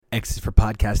X is for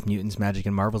Podcast Mutants, Magic,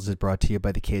 and Marvels is brought to you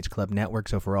by the Cage Club Network.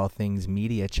 So for all things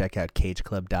media, check out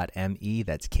cageclub.me.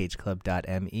 That's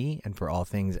cageclub.me. And for all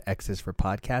things X is for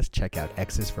Podcast, check out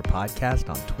X is for Podcast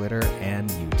on Twitter and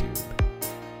YouTube.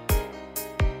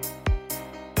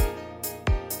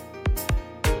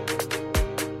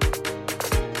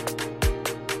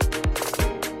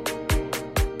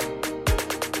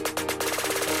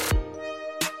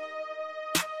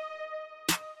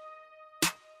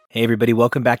 Hey everybody,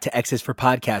 welcome back to X is for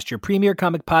Podcast, your premier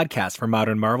comic podcast for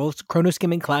modern Marvels,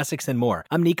 chrono-skimming classics, and more.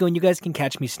 I'm Nico, and you guys can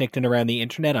catch me snickering around the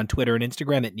internet on Twitter and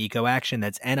Instagram at Nico Action.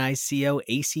 That's NICOACTION.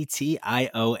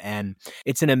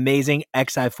 It's an amazing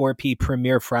XI4P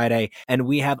premiere Friday, and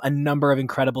we have a number of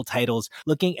incredible titles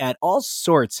looking at all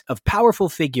sorts of powerful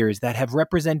figures that have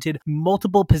represented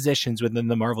multiple positions within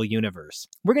the Marvel Universe.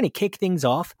 We're going to kick things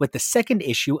off with the second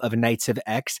issue of Knights of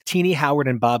X, Tini Howard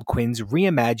and Bob Quinn's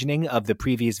reimagining of the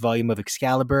previous volume of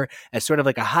Excalibur as sort of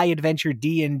like a high adventure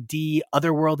D&D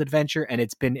otherworld adventure, and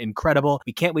it's been incredible.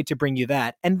 We can't wait to bring you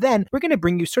that. And then we're going to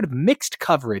bring you sort of mixed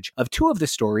coverage of two of the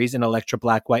stories in Elektra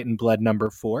Black, White, and Blood number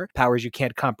 4, Powers You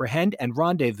Can't Comprehend and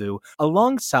Rendezvous,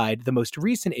 alongside the most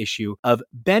recent issue of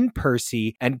Ben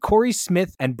Percy and Corey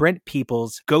Smith and Brent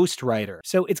Peoples' Ghost Rider.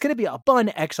 So it's going to be a fun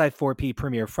XI4P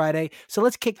premiere Friday. So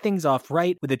let's kick things off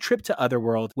right with a trip to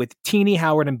Otherworld with Tini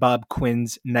Howard and Bob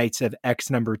Quinn's Knights of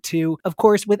X number 2. Of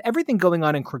course, with everything going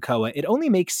on in Krakoa, it only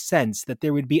makes sense that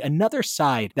there would be another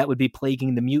side that would be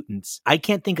plaguing the mutants. I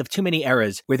can't think of too many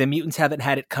eras where the mutants haven't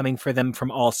had it coming for them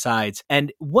from all sides.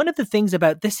 And one of the things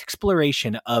about this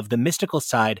exploration of the mystical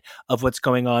side of what's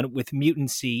going on with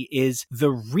mutancy is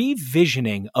the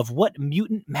revisioning of what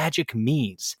mutant magic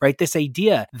means, right? This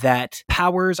idea that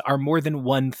powers are more than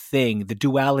one thing, the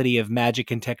duality of magic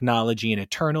and technology in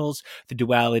Eternals, the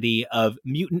duality of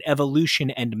mutant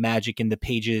evolution and magic in the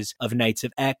pages of Knights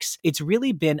of X. It's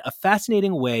really been a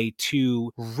fascinating way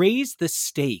to raise the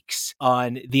stakes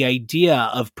on the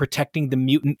idea of protecting the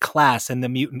mutant class and the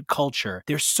mutant culture.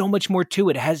 There's so much more to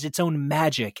it. It has its own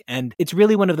magic, and it's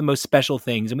really one of the most special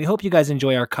things. And we hope you guys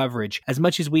enjoy our coverage as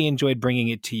much as we enjoyed bringing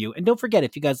it to you. And don't forget,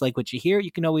 if you guys like what you hear,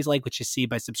 you can always like what you see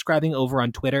by subscribing over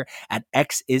on Twitter at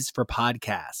X is for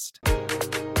Podcast.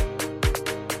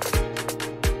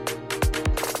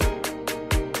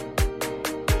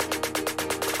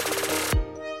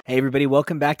 Hey everybody,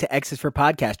 welcome back to X is for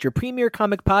Podcast, your premier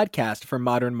comic podcast for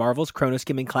modern Marvels,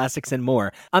 chrono-skimming classics, and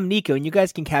more. I'm Nico, and you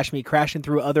guys can catch me crashing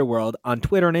through Otherworld on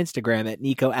Twitter and Instagram at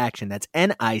Nico Action. That's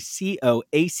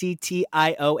NICOACTION.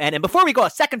 And before we go a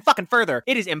second fucking further,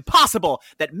 it is impossible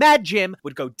that Mad Jim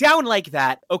would go down like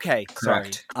that. Okay,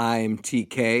 correct. Sorry. I'm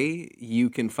TK. You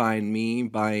can find me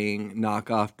buying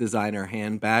knockoff designer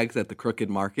handbags at the Crooked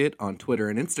Market on Twitter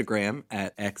and Instagram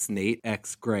at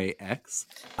XNateXGrayX.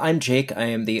 I'm Jake. I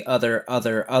am the other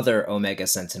Omega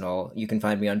Sentinel. You can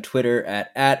find me on Twitter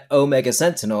at Omega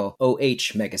Sentinel,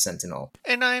 OH Mega Sentinel.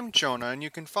 And I'm Jonah, and you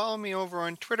can follow me over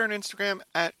on Twitter and Instagram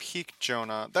at Peak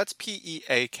Jonah. That's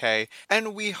PEAK.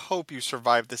 And we hope you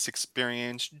survive this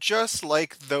experience just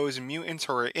like those mutants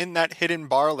who are in that hidden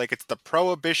bar, like it's the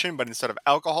Prohibition, but instead of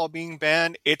alcohol being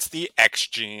banned, it's the X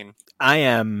gene. I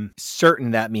am certain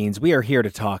that means we are here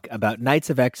to talk about Knights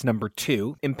of X number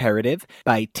 2, Imperative,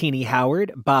 by Tini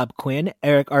Howard, Bob Quinn,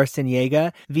 Eric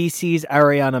Arciniega, VC's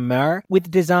Ariana Mar,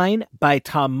 with design by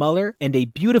Tom Muller, and a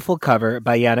beautiful cover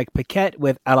by Yannick Paquette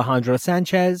with Alejandro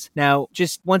Sanchez. Now,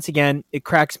 just once again, it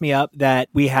cracks me up that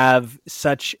we have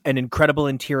such an incredible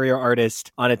interior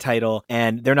artist on a title,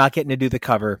 and they're not getting to do the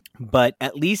cover. But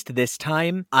at least this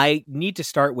time, I need to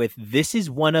start with, this is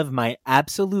one of my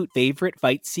absolute favorite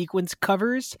fight sequence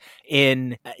covers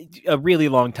in a really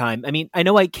long time. I mean, I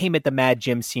know I came at the Mad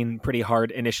Jim scene pretty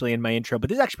hard initially in my intro, but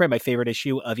this is actually probably my favorite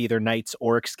issue of either Knights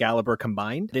or Excalibur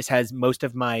combined. This has most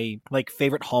of my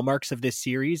favorite hallmarks of this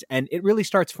series, and it really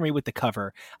starts for me with the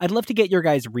cover. I'd love to get your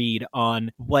guys' read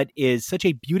on what is such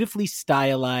a beautifully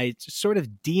stylized sort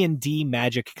of D&D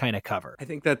magic kind of cover. I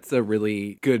think that's a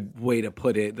really good way to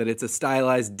put it, that it's a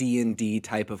stylized D&D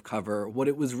type of cover. What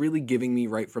it was really giving me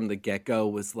right from the get-go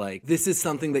was like, this is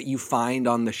something that you find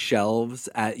on the shelves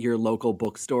at your local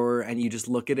bookstore, and you just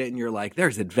look at it and you're like,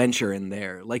 there's adventure in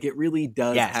there. Like, it really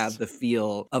does have the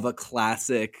feel of a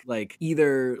classic,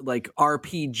 either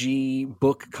RPG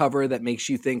book cover that makes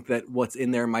you think that what's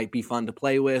in there might be fun to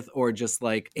play with, or just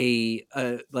a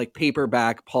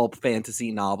paperback pulp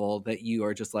fantasy novel that you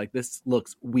are just like, this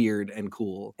looks weird and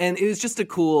cool. And it was just a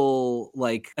cool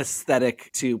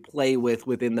aesthetic to play with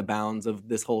within the bounds of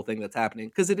this whole thing that's happening,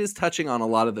 because it is touching on a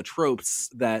lot of the tropes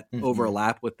that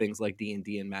overlap with things like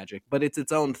D&D and Magic, but it's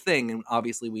its own thing, and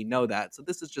obviously we know that. So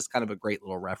this is just kind of a great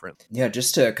little reference. Yeah,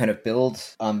 just to kind of build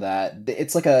build on that.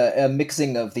 It's like a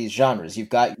mixing of these genres. You've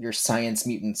got your science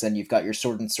mutants and you've got your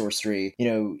sword and sorcery. You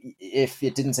know, if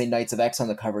it didn't say Knights of X on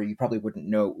the cover, you probably wouldn't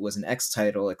know it was an X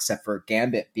title, except for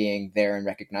Gambit being there and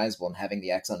recognizable and having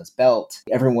the X on his belt.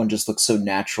 Everyone just looks so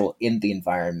natural in the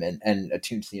environment and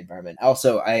attuned to the environment.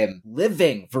 Also, I am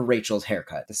living for Rachel's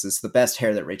haircut. This is the best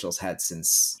hair that Rachel's had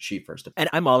since she first appeared. And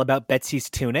I'm all about Betsy's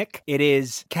tunic. It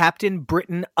is Captain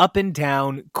Britain up and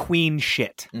down queen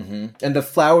shit. Mm-hmm. And the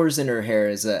flowers in her hair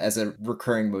as a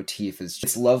recurring motif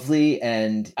it's lovely,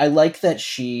 and I like that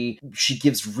she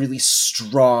gives really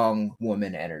strong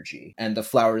woman energy, and the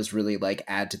flowers really like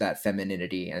add to that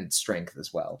femininity and strength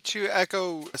as well. To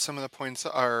echo some of the points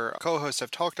our co-hosts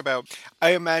have talked about,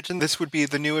 I imagine this would be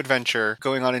the new adventure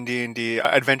going on in D&D,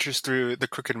 Adventures Through the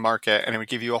Crooked Market, and it would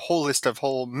give you a whole list of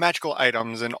whole magical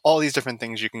items and all these different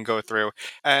things you can go through.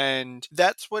 And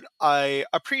that's what I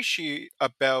appreciate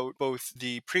about both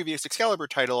the previous Excalibur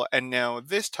title and now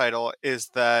this title, is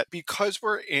that because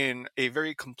we're in a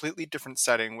very completely different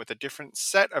setting with a different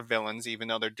set of villains, even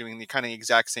though they're doing the kind of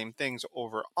exact same things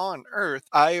over on Earth,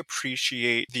 I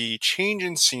appreciate the change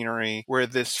in scenery where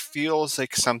this feels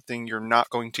like something you're not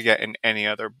going to get in any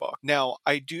other book. Now,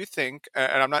 I do think,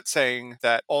 and I'm not saying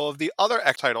that all of the other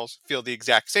X titles feel the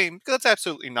exact same, because that's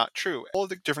absolutely not true. All of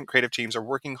the different creative teams are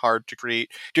working hard to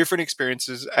create different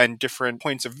experiences and different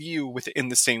points of view within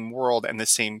the same world and the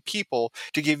same people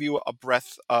to give you a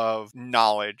breadth of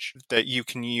knowledge that you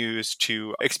can use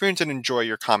to experience and enjoy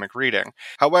your comic reading.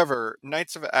 However,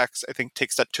 Knights of X, I think,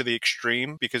 takes that to the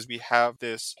extreme, because we have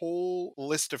this whole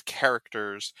list of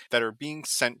characters that are being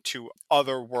sent to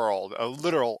other world, a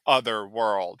literal other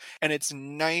world. And it's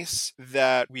nice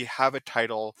that we have a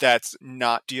title that's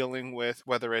not dealing with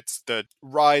whether it's the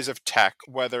rise of tech,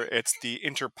 whether it's the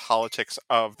interpolitics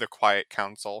of the Quiet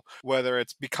Council, whether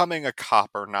it's becoming a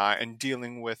cop or not, and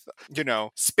dealing with, you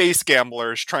know, space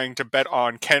gamblers trying to bet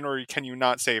on can or can you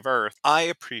not save Earth. I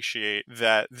appreciate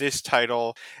that this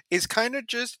title is kind of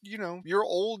just, you know, your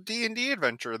old D&D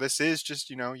adventure. This is just,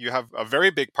 you know, you have a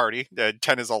very big party.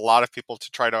 10 is a lot of people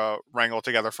to try to wrangle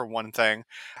together for one thing.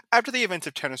 After the events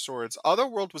of Ten of Swords,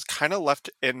 Otherworld was kind of left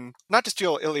in, not to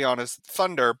steal Ileana's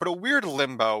thunder, but a weird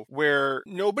limbo where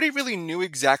nobody really knew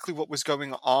exactly what was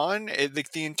going on.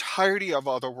 Like the entirety of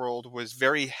Otherworld was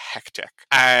very hectic.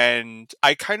 And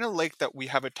I kind of like that we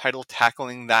have a title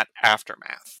tackling that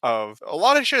aftermath of a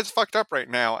lot of shit is fucked up right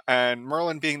now. And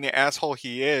Merlin, being the asshole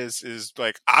he is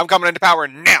like, I'm coming into power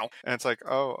now. And it's like,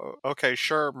 oh, okay,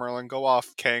 sure, Merlin, go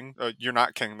off, king. You're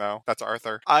not king, though. That's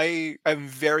Arthur. I am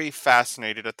very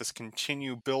fascinated at this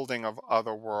continued building of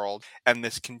Otherworld and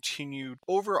this continued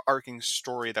overarching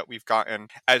story that we've gotten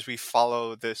as we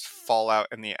follow this fallout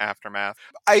and the aftermath.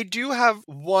 I do have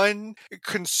one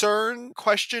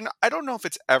question. I don't know if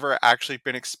it's ever actually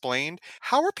been explained.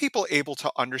 How are people able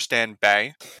to understand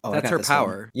Bay? Oh, That's her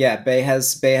power. Yeah, Bay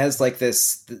has like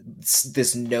this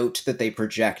note that they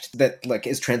project that like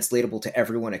is translatable to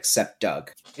everyone except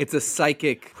Doug. It's a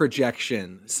psychic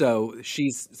projection. So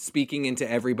she's speaking into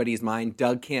everybody's mind.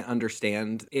 Doug can't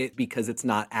understand it because it's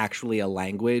not actually a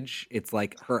language. It's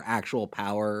like her actual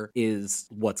power is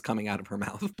what's coming out of her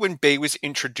mouth. When Bay was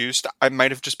introduced, I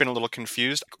might have just been a little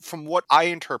confused. From what I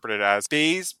interpreted as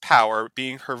Bay's power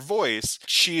being her voice,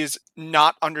 she is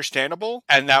not understandable.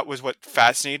 And that was what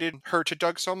fascinated her to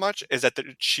Doug so much, is that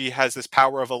she has this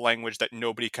power of a language that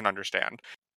nobody can understand.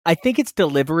 I think it's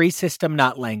delivery system,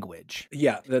 not language.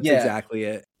 Yeah, that's exactly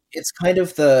it. It's kind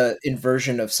of the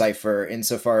inversion of Cypher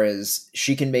insofar as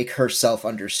she can make herself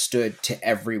understood to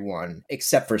everyone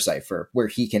except for Cypher, where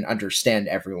he can understand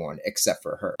everyone except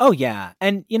for her. Oh, yeah.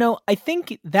 And, you know, I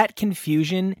think that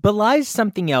confusion belies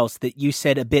something else that you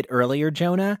said a bit earlier,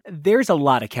 Jonah. There's a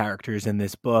lot of characters in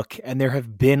this book, and there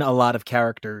have been a lot of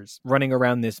characters running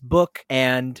around this book.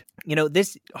 And, you know,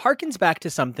 this harkens back to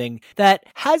something that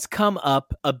has come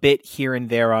up a bit here and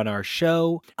there on our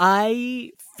show.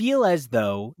 I feel as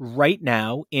though right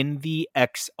now in the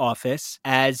X office,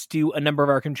 as do a number of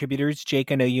our contributors,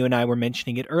 Jake, I know you and I were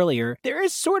mentioning it earlier, there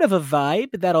is sort of a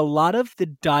vibe that a lot of the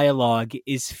dialogue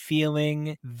is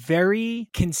feeling very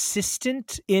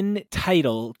consistent in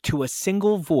title to a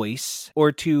single voice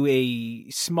or to a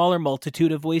smaller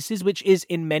multitude of voices, which is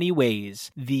in many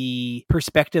ways the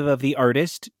perspective of the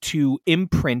artist to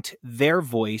imprint their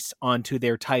voice onto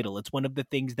their title. It's one of the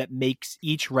things that makes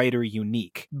each writer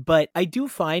unique. But I do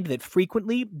find that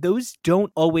frequently those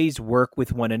don't always work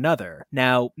with one another.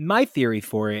 Now, my theory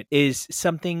for it is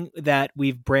something that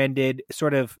we've branded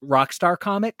sort of Rockstar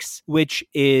Comics, which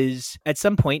is at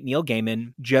some point Neil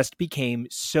Gaiman just became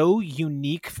so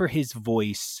unique for his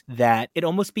voice that it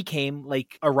almost became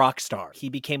like a rock star. He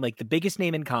became like the biggest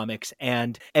name in comics,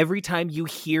 and every time you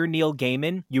hear Neil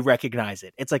Gaiman, you recognize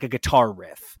it. It's like a guitar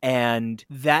riff. And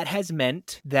that has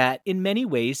meant that in many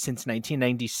ways since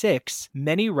 1996,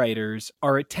 many writers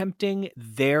are attempting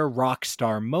their rock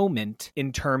star moment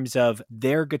in terms of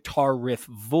their guitar riff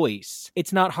voice.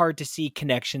 It's not hard to see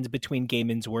connections between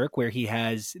Gaiman's work, where he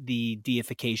has the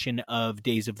deification of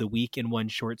days of the week in one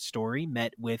short story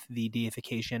met with the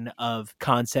deification of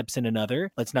concepts in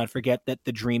another. Let's not forget that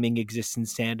the dreaming exists in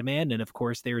Sandman, and of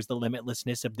course there's the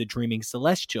limitlessness of the dreaming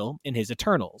celestial in his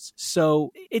Eternals.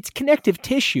 So it's connective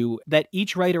tissue that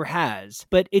each writer has,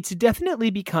 but it's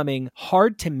definitely becoming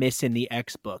hard to miss in the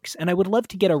X books, and I would love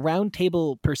to get a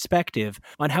roundtable perspective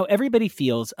on how everybody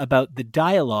feels about the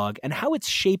dialogue and how it's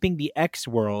shaping the X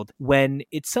world when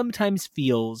it sometimes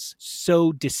feels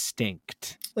so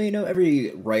distinct. Well,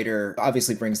 every writer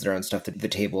obviously brings their own stuff to the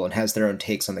table and has their own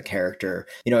takes on the character.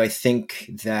 I think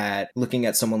that looking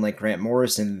at someone like Grant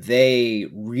Morrison, they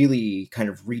really kind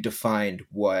of redefined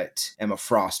what Emma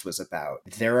Frost was about.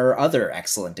 There are other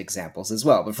excellent examples as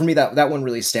well, but for me, that one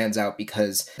really stands out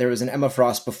because there was an Emma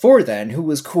Frost before then who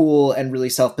was cool and really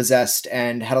self-possessed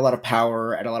and had a lot of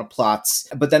power and a lot of plots.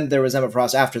 But then there was Emma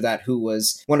Frost after that who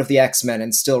was one of the X-Men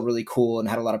and still really cool and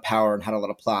had a lot of power and had a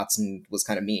lot of plots and was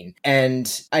kind of mean.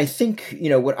 And I think,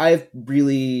 what I've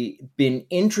really been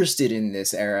interested in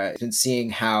this era is in seeing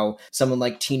how someone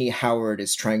like Teenie Howard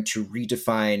is trying to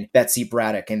redefine Betsy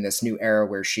Braddock in this new era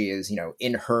where she is,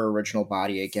 in her original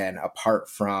body again, apart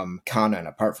from Kanan,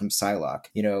 apart from Psylocke.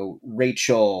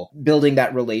 Rachel building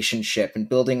that relationship and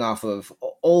building off of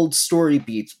old story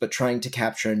beats, but trying to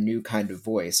capture a new kind of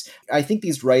voice. I think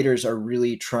these writers are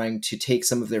really trying to take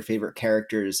some of their favorite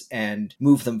characters and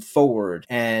move them forward.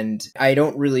 And I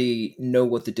don't really know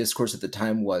what the discourse at the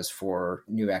time was for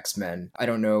New X-Men. I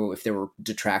don't know if there were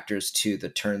detractors to the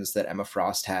turns that Emma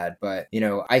Frost had, but,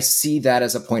 I see that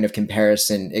as a point of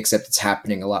comparison, except it's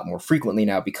happening a lot more frequently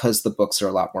now because the books are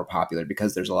a lot more popular,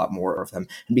 because there's a lot more of them,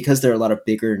 and because there are a lot of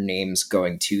bigger names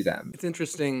going to them. It's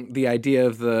interesting, the idea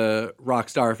of the rock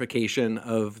starification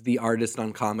of the artist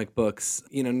on comic books.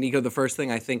 Nico, the first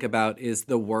thing I think about is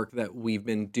the work that we've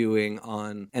been doing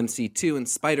on MC2 and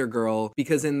Spider-Girl,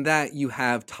 because in that you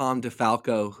have Tom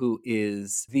DeFalco, who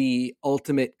is the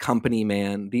ultimate company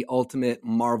man, the ultimate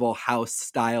Marvel House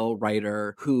style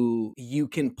writer who you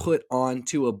can put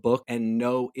onto a book and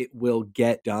know it will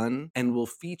get done and will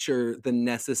feature the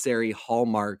necessary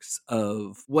hallmarks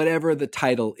of whatever the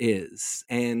title is.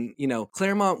 And,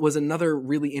 Claremont was another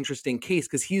really interesting case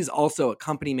because he's also a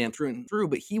company man through and through,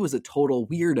 but he was a total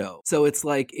weirdo. So it's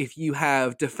like if you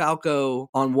have DeFalco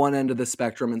on one end of the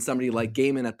spectrum and somebody like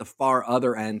Gaiman at the far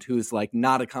other end, who's like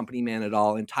not a company man at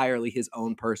all, entirely his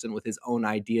own person with his own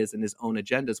ideas and his own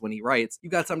agendas when he writes.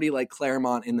 You've got somebody like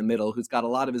Claremont in the middle who's got a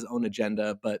lot of his own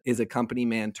agenda, but is a company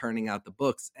man turning out the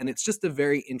books. And it's just a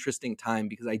very interesting time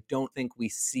because I don't think we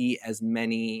see as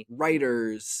many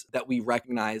writers that we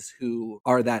recognize who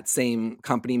are that same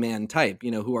company man type,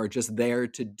 who are just there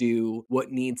to do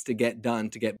what needs to get done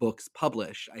to get books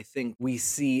published. I think we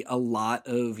see a lot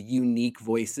of unique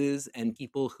voices and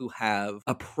people who have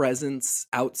a presence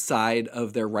outside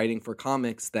of their writing for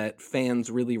comics that fans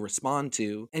really respond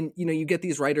to. And, you get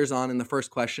these writers on and the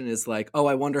first question is like, oh,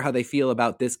 I wonder how they feel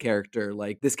about this character.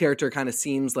 Like, this character kind of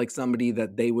seems like somebody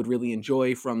that they would really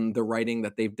enjoy from the writing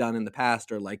that they've done in the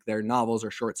past, or like their novels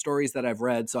or short stories that I've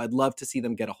read. So I'd love to see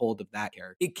them get a hold of that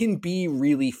character. It can be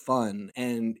really fun,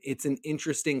 and it's an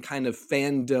interesting kind of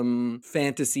fandom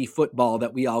fantasy football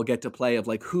that we all get to play of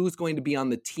like who's going to be on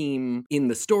the team in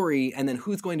the story and then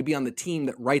who's going to be on the team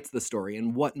that writes the story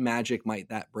and what magic might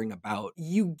that bring about.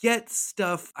 You get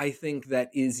stuff, I think, that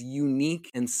is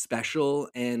unique and special,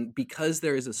 and because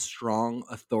there is a strong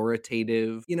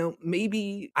authoritative,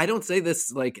 maybe, I don't say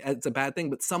this like it's a bad thing,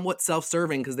 but somewhat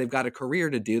self-serving because they've got a career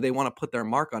to do. They want to put their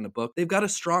mark on a book. They've got a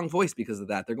strong voice because of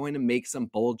that. They're going to make some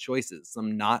bold choices,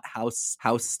 some not house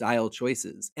style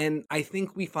choices. And I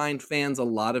think we find fans a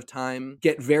lot of time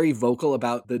get very vocal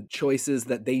about the choices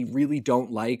that they really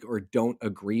don't like or don't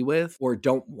agree with or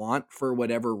don't want for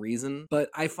whatever reason. But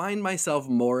I find myself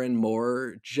more and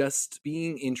more just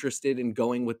being interested in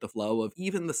going with the flow of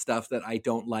even the stuff that I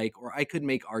don't like, or I could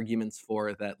make arguments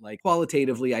for that, like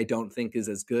qualitatively I don't think is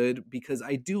as good, because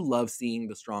I do love seeing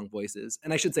the strong voices.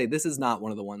 And I should say, this is not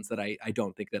one of the ones that I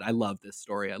don't think that I love this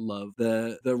story. I love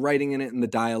the writing in it and the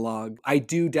dialogue. I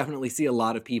do definitely definitely see a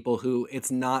lot of people who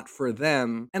it's not for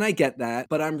them, and I get that,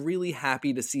 but I'm really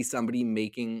happy to see somebody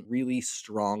making really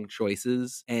strong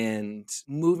choices and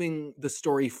moving the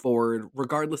story forward,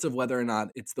 regardless of whether or not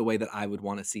it's the way that I would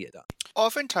want to see it done.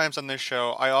 Oftentimes on this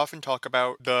show, I often talk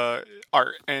about the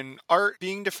art, and art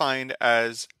being defined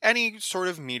as any sort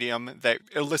of medium that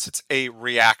elicits a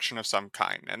reaction of some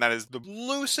kind. And that is the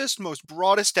loosest, most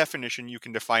broadest definition you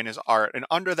can define as art. And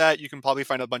under that, you can probably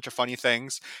find a bunch of funny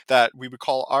things that we would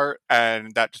call art,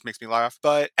 and that just makes me laugh.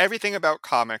 But everything about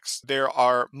comics, there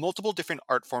are multiple different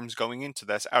art forms going into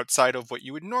this outside of what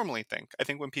you would normally think. I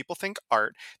think when people think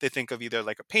art, they think of either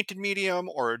like a painted medium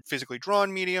or a physically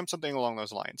drawn medium, something along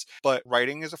those lines. But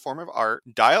writing is a form of art,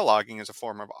 dialoguing is a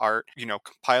form of art,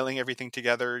 compiling everything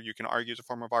together, you can argue is a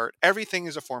form of art. Everything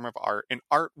is a form of art, and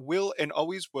art will and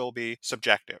always will be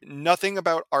subjective. Nothing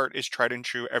about art is tried and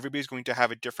true. Everybody's going to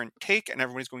have a different take, and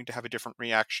everybody's going to have a different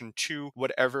reaction to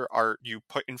whatever art you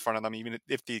put in front of them. Even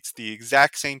if it's the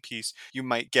exact same piece, you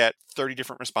might get 30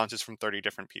 different responses from 30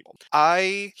 different people.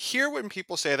 I hear when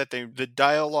people say that the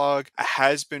dialogue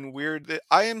has been weird. That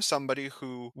I am somebody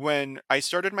who, when I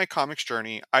started my comics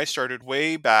journey, I started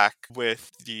way back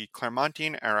with the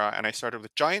Claremontian era, and I started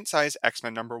with Giant Size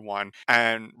X-Men #1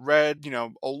 and read, a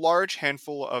large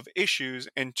handful of issues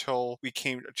until we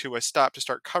came to a stop to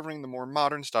start covering the more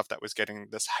modern stuff that was getting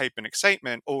this hype and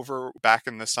excitement over back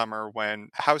in the summer when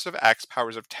House of X,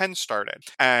 Powers of 10 started.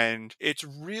 And it's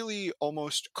really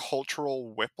almost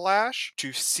cultural whiplash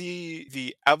to see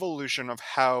the evolution of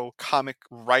how comic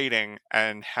writing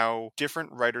and how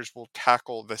different writers will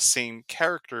tackle the same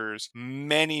characters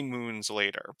many moons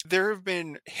later. There have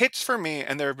been hits for me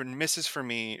and there have been misses for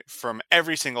me from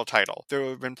every single title. There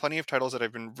have been plenty of titles that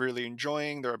I've been really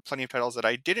enjoying. There are plenty of titles that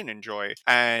I didn't enjoy.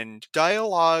 And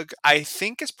dialogue, I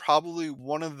think, is probably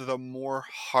one of the more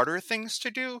harder things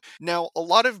to do. Now, a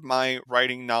lot of my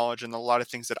writing knowledge and a lot of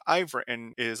things that I've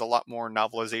written is a lot more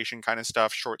novelization kind of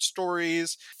stuff, short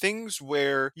stories, things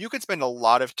where you could spend a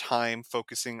lot of time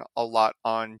focusing a lot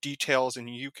on details and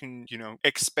you can,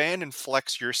 expand and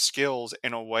flex your skills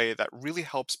in a way that really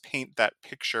helps paint that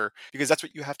picture, because that's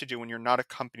what you have to do when you're not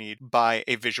accompanied by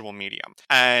a visual medium.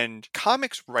 And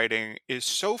comics writing is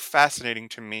so fascinating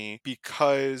to me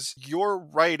because your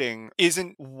writing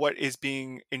isn't what is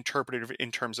being interpreted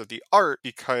in terms of the art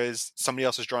because somebody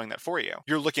else is drawing that for you.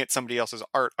 You're looking at somebody else's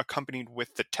art accompanied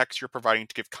with the text you're providing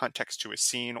to give context to a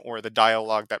scene or the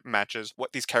dialogue that matches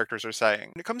what these characters are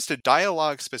saying. When it comes to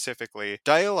dialogue specifically,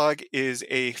 dialogue is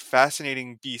a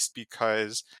fascinating beast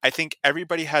because I think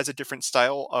everybody has a different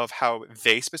style of how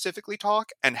they specifically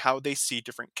talk and how they see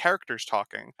different characters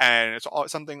talking. And it's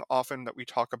something often that we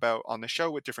talk about on the show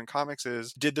with different comics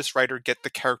is, did this writer get the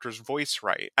character's voice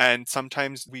right? And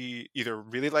sometimes we either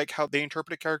really like how they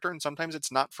interpret a character, and sometimes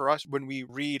it's not for us when we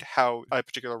read how a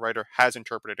particular writer has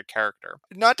interpreted a character.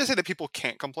 Not to say that people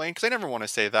can't complain, because I never want to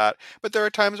say that, but there are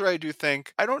times where I do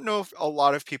think, I don't know if a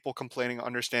lot of people complaining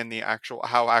understand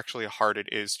how actually hard it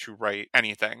is to write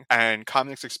anything. And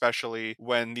comics, especially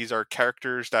when these are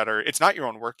characters that it's not your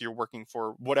own work, you're working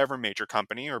for whatever major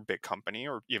company or big company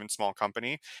or even small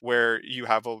company, where you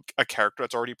have a character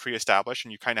that's already pre-established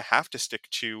and you kind of have to stick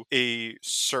to a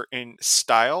certain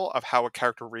style of how a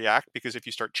character reacts, because if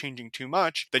you start changing too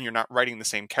much, then you're not writing the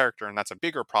same character, and that's a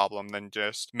bigger problem than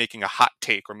just making a hot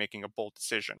take or making a bold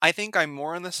decision. I think I'm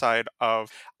more on the side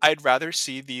of I'd rather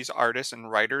see these artists and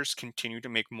writers continue to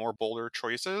make more bolder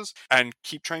choices and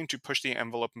keep trying to push the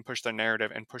envelope and push their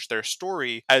narrative and push their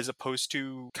story, as opposed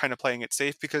to kind of playing it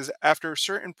safe. Because after a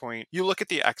certain point, you look at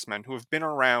the X-Men, who have been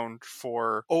around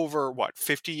for over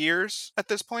 50 years at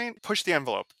this point. Push the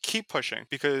envelope, keep pushing,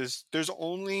 because there's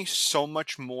only so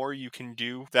much more you can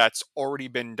do that's already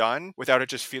been done without it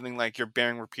just feeling like you're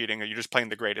bearing repeating or you're just playing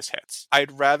the greatest hits.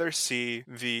 I'd rather see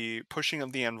the pushing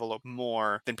of the envelope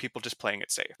more than people just playing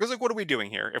it safe. Because what are we doing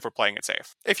here if we're playing it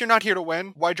safe? If you're not here to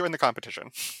win, why join the competition?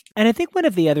 And I think one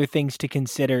of the other things to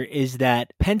consider is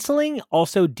that penciling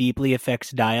also deeply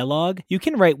affects dialogue. You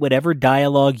can write whatever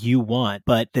dialogue you want,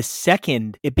 but the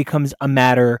second it becomes a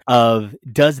matter of,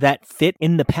 does that fit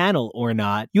in the panel or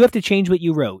not, you have to change what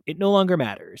you wrote. It no longer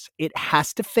matters. It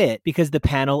has to fit because the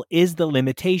panel is the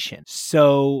limitation.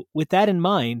 So with that in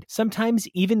mind, sometimes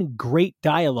even great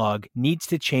dialogue needs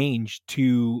to change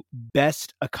to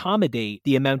best accommodate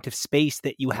the amount of space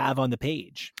that you have on the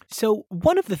page. So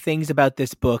one of the things about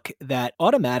this book that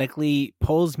automatically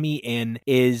pulls me in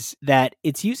is that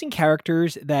it's using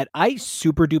characters that I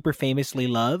super duper famously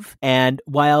love. And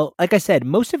while, like I said,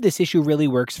 most of this issue really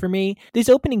works for me, this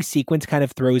opening sequence kind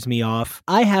of throws me off.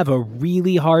 I have a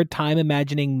really hard time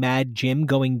imagining Mad Jim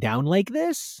going down like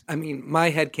this. I mean,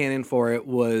 my headcanon for it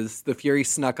was the Fury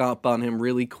snuck up on him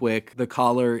really quick. The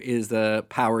collar is a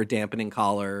power dampening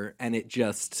collar, and it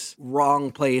just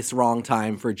wrong place, wrong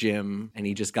time for Jim, and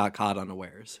he just got caught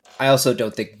unawares. I also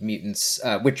don't think mutants,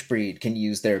 Witchbreed, can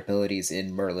use their abilities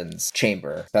in Merlin's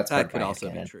chamber. That could also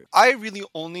be true. I really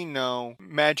only know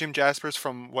Mad Jim Jaspers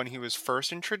from when he was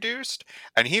first introduced,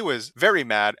 and he was very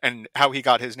mad, and how he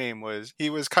got his name was, he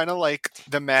was kind of like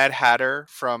the Mad Hatter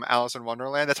from Alice in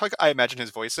Wonderland. That's how I imagine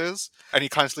his voice is, and he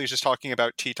constantly is just talking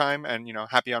about tea time and,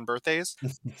 happy on birthdays.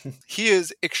 He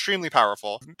is extremely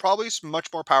powerful, probably much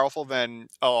more powerful than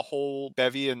a whole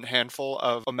bevy and handful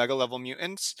of Omega level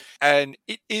mutants, and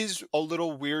it is a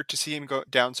little weird to see him go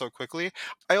down so quickly.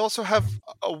 I also have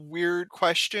a weird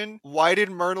question. Why did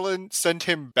Merlin send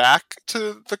him back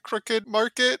to the Crooked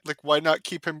Market? Like, why not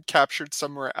keep him captured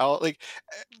somewhere else? Like,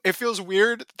 it feels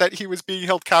weird that he was being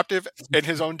held captive in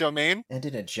his own domain. And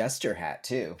in a jester hat,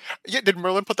 too. Yeah, did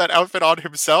Merlin put that outfit on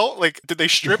himself? Like, did they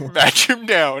strip Match him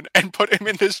down and put him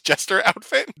in this jester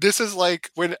outfit? This is like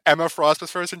when Emma Frost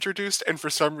was first introduced and for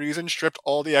some reason stripped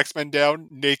all the X-Men down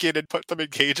naked and put them in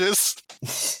cages.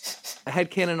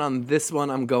 Headcanon on this one,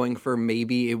 I'm going for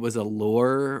maybe it was a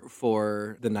lure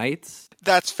for the Knights.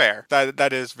 That's fair.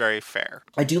 That is very fair.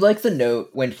 I do like the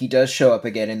note when he does show up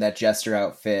again in that jester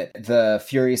outfit. The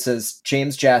Fury says,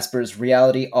 James Jaspers,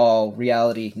 reality all,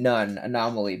 reality none,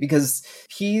 anomaly. Because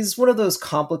he's one of those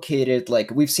complicated,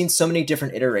 like, we've seen so many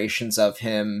different iterations of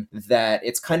him that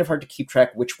it's kind of hard to keep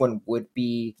track which one would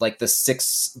be, like, the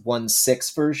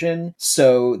 616 version.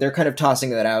 So they're kind of tossing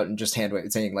that out and just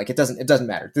saying, like, it doesn't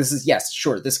matter. This is, yes,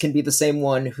 sure, this can be the same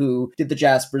one who did the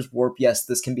Jaspers warp. Yes,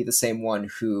 this can be the same one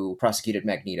who prosecuted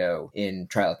Magneto in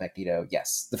Trial of Magneto.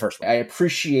 Yes, the first one. I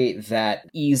appreciate that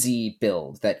easy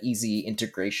build, that easy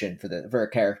integration for a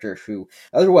character who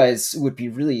otherwise would be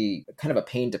really kind of a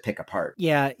pain to pick apart.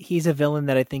 Yeah, he's a villain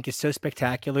that I think is so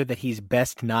spectacular that he's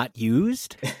best not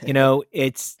used.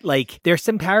 It's like there's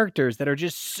some characters that are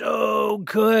just so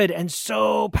good and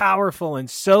so powerful and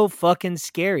so fucking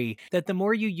scary that the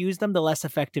more you use them, the less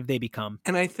effective they become.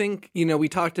 And I think, we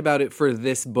talked about it for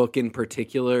this book in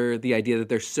particular, the idea that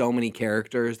there's so many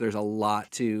characters, there's a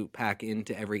lot to pack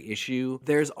into every issue.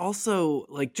 There's also,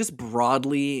 like, just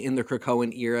broadly in the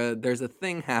Krakoan era, there's a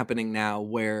thing happening now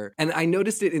where, and I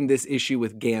noticed it in this issue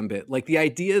with Gambit, like the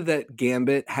idea that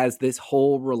Gambit has this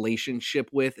whole relationship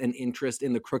with an interest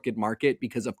in the Crooked Market,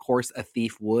 because of course a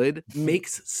thief would,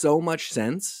 makes so much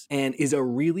sense and is a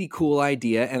really cool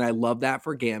idea, and I love that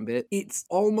for Gambit. It's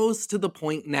almost to the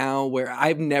point now where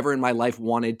I've never in my life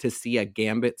wanted to see a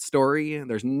Gambit story.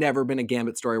 There's never been a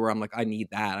Gambit story where I'm like, I need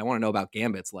that. I want to know about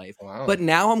Gambit's life. Wow. But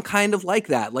now I'm kind of like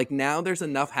that. Like now there's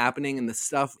enough happening in the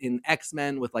stuff in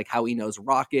X-Men with like how he knows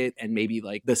Rocket and maybe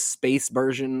like the space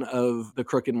version of the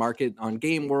Crooked Market on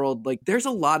Game World. Like there's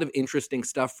a lot of interesting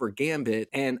stuff for Gambit,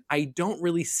 and I don't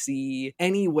really see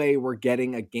any way we're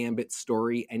getting a Gambit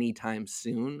story anytime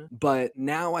soon. But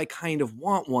now I kind of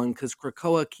want one because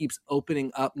Krakoa keeps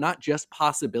opening up not just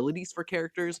possibilities for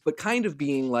characters, but kind of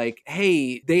being like,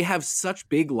 hey, they have such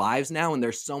big lives now and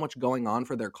there's so much going on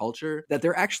for their culture that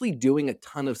they're actually doing a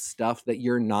ton of stuff that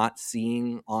you're not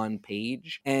seeing on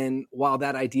page. And while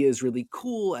that idea is really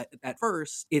cool at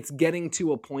first, it's getting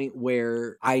to a point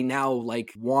where I now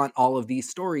like want all of these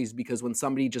stories, because when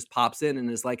somebody just pops in and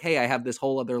is like, hey, I have this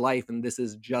whole other life and this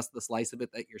is just the slice of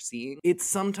it that you're seeing, it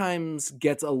sometimes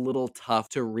gets a little tough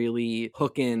to really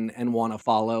hook in and want to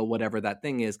follow whatever that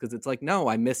thing is, because it's like, no,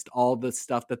 I missed all the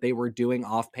stuff that they were doing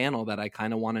off panel that I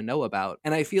kind of want to know about.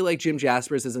 And I feel like Jim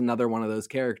Jaspers is another one of those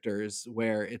characters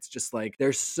where it's just like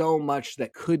there's so much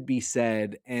that could be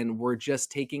said and we're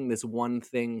just taking this one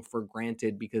thing for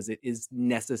granted because it is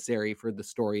necessary for the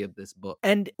story of this book.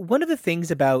 And one of the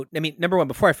things about, I mean, number one,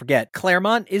 before I forget,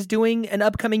 Claremont is doing an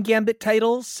upcoming Gambit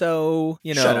title, so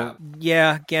Shut up.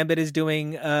 Yeah, Gambit is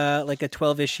doing like a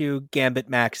 12-issue Gambit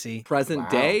maxi. Present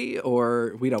day,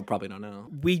 or we probably don't know.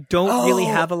 We don't really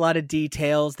have a lot of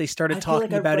details. They started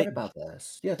talking about it. About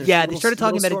this. Yeah, they started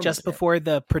talking about it just before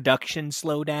the production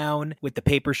slowdown with the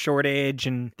paper shortage,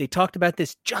 and they talked about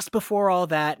this just before all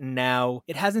that, and now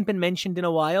it hasn't been mentioned in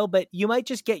a while, but you might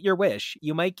just get your wish.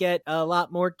 You might get a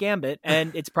lot more Gambit,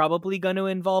 and it's probably going to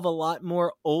involve a lot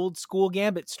more old school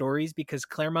Gambit stories, because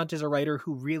Claremont is a writer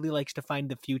who really likes to find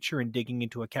the future and digging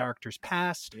into a character's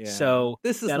past. Yeah. So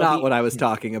this is not what I was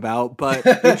talking about, but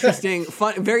interesting,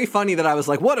 very funny that I was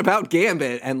like, what about Gambit?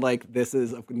 it. And like, this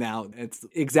is now, it's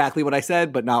exactly what I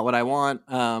said, but not what I want.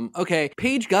 Okay,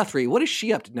 Paige Guthrie, what is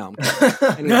she up to? No, I'm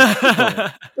kidding. Anyway, keep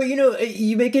going. But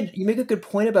you make a good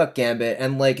point about Gambit,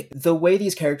 and like the way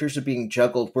these characters are being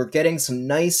juggled, we're getting some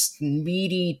nice,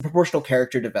 meaty, proportional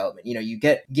character development. You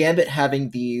get Gambit having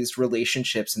these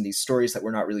relationships and these stories that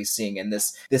we're not really seeing, and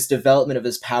this development of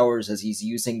his powers as he's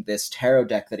using this tarot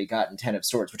deck that he got in Ten of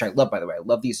Swords, which I love, by the way. I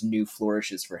love these new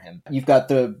flourishes for him. You've got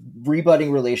the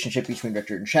rebudding relationship between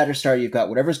Richard and Shatterstar. You've got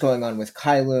whatever's going on with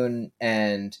Kylun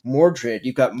and Mordred.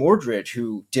 You've got Mordred,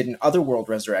 who did an Otherworld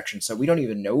resurrection, so we don't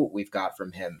even know what we've got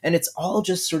from him. And it's all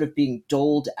just sort of being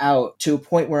doled out to a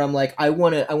point where I'm like, I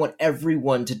want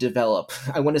everyone to develop.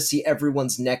 I want to see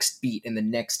everyone's next beat in the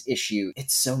next issue.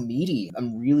 It's so meaty.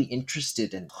 I'm really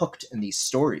interested and hooked in these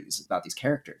stories about these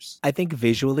characters. I think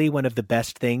visually one of the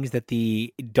best things that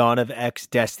the Dawn of X,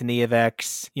 Destiny of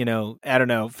X, I don't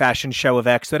know, Fashion Show of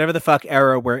X, whatever the fuck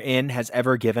era we're in has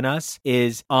ever given us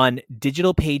is on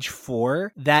digital page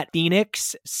 4, that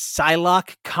Phoenix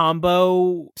Psylocke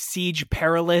combo Siege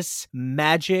Perilous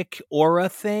magic aura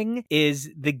thing is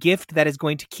the gift that is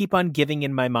going to keep on giving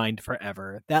in my mind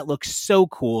forever. That looks so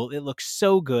cool. It looks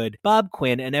so good. Bob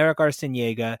Quinn and Eric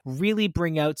Arciniega really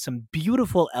bring out some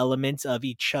beautiful elements of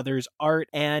each other's art.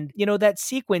 And, that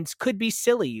sequence could be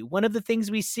silly. One of the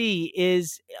things we see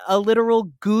is a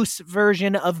literal goose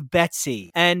version of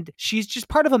Betsy. And she's just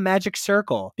part of a magic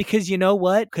circle. Because you know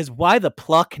what? Because why the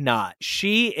pluck not?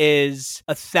 She is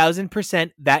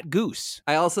 1,000% that goose.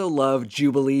 I also love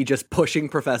Jubilee just pushing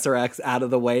Professor X out of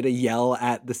the way to yell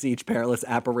at the Siege Perilous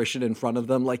apparition in front of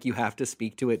them like you have to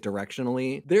speak to it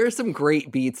directionally. There are some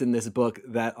great beats in this book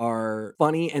that are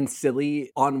funny and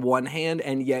silly on one hand,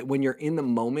 and yet when you're in the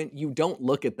moment, you don't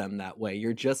look at them that way.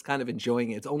 You're just kind of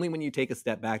enjoying it. It's only when you take a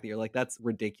step back that you're like, that's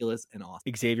ridiculous and awesome.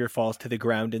 Xavier falls to the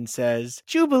ground and says,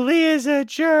 Jubilee is a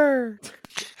jerk.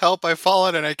 Help, I've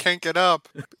fallen and I can't get up.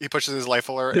 He pushes his life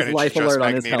alert and life it's just alert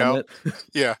on Magneto. his helmet.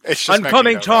 Yeah, it's just I'm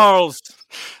coming, Magneto, Charles.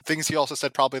 Things he also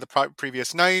said probably the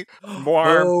previous night.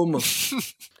 More. Boom.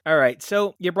 All right,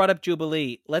 so you brought up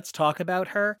Jubilee. Let's talk about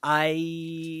her.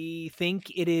 I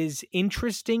think it is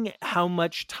interesting how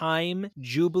much time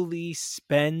Jubilee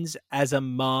spends as a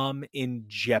mom in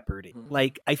jeopardy.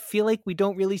 Like, I feel like we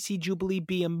don't really see Jubilee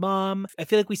be a mom. I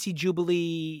feel like we see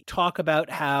Jubilee talk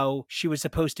about how she was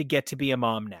supposed to get to be a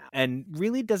mom now, and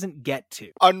really doesn't get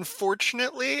to.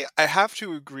 Unfortunately, I have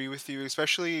to agree with you,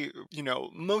 especially,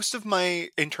 most of my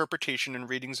interpretation and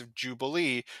readings of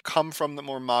Jubilee come from the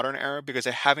more modern era because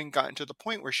I haven't gotten to the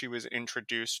point where she was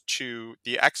introduced to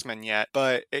the X-Men yet,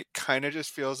 but it kind of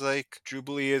just feels like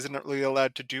Jubilee isn't really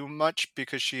allowed to do much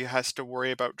because she has to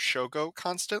worry about Shogo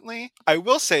constantly. I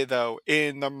will say, though,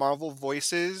 in the Marvel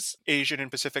Voices Asian and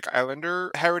Pacific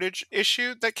Islander Heritage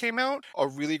issue that came out, a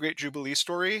really great Jubilee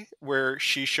story where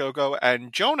she, Shogo,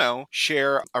 and Jono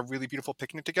share a really beautiful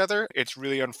picnic together. It's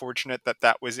really unfortunate that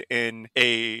that was in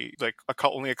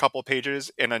only a couple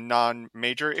pages in a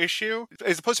non-major issue,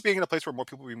 as opposed to being in a place where more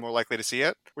people would be more likely to see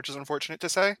it, which is unfortunate to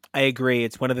say. I agree.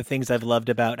 It's one of the things I've loved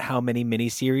about how many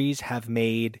miniseries have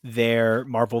made their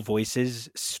Marvel Voices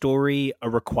story a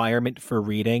requirement for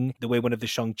reading. The way one of the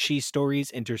Shang-Chi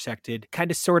stories intersected kind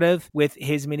of sort of with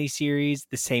his miniseries.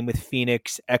 The same with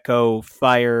Phoenix, Echo,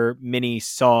 Fire, mini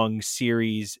song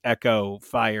series, Echo,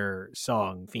 Fire,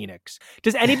 song, Phoenix.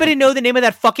 Does anybody know the name of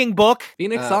that fucking book?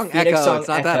 Phoenix Song Phoenix Echo. Song It's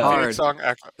not Echo. that hard. Phoenix Song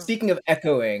Echo. Speaking of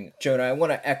echoing, Jonah, I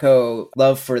want to echo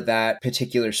love for that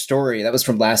particular story. That was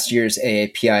from last year's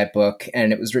AAPI book,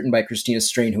 and it was written by Christina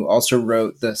Strain, who also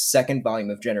wrote the second volume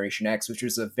of Generation X, which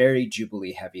was a very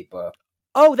Jubilee-heavy book.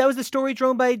 Oh, that was the story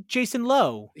drawn by Jason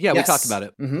Lowe. Yeah, Yes. we talked about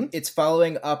it. Mm-hmm. It's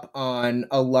following up on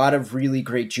a lot of really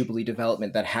great Jubilee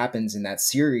development that happens in that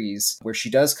series, where she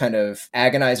does kind of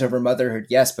agonize over motherhood,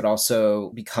 yes, but also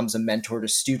becomes a mentor to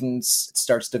students,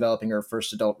 starts developing her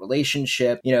first adult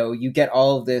relationship. You get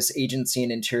all of this agency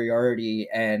and interiority,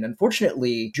 and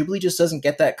unfortunately, Jubilee just doesn't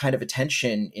get that kind of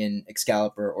attention in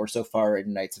Excalibur or so far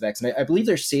in Knights of X. And I believe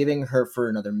they're saving her for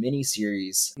another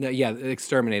miniseries. No, yeah,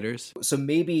 Exterminators. So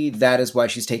maybe that is why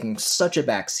she's taking such a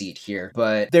backseat here.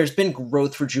 But there's been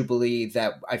growth for Jubilee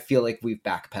that I feel like we've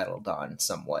backpedaled on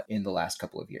somewhat in the last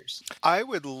couple of years. I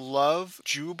would love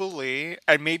Jubilee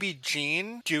and maybe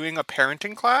Jean doing a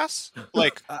parenting class.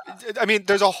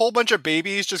 There's a whole bunch of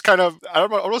babies just kind of, I don't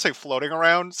want to say floating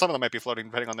around. Some of them might be floating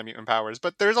depending on the mutant powers,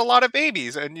 but there's a lot of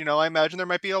babies. And, I imagine there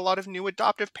might be a lot of new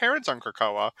adoptive parents on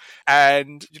Krakoa.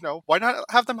 And, why not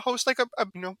have them host a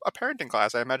parenting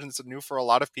class? I imagine it's new for a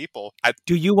lot of people.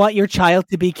 Do you want your child child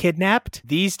to be kidnapped?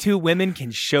 These two women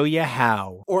can show you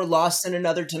how. Or lost in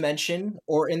another dimension,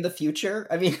 or in the future.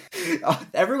 I mean,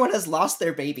 everyone has lost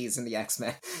their babies in the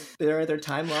X-Men. They're either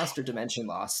time lost or dimension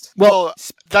lost. Well,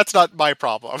 that's not my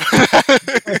problem.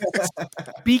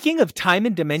 Speaking of time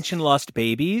and dimension lost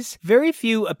babies, very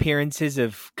few appearances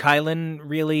of Kylan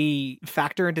really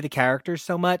factor into the character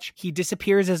so much. He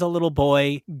disappears as a little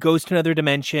boy, goes to another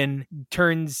dimension,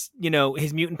 turns,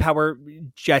 his mutant power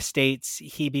gestates.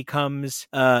 He becomes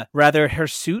rather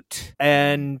hirsute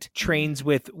and trains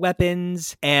with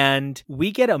weapons. And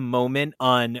we get a moment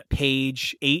on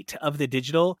page 8 of the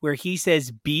digital where he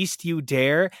says, "Beast, you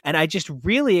dare." And I just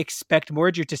really expect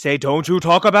Mordred to say, "Don't you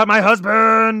talk about my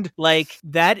husband." Like,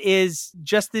 that is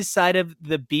just this side of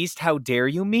the Beast, how dare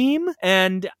you meme.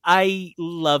 And I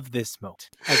love this moment.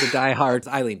 As a diehard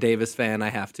Eileen Davis fan, I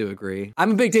have to agree.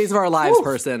 I'm a big Days of Our Lives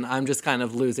person. I'm just kind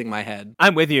of losing my head.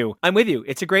 I'm with you.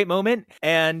 It's a great moment,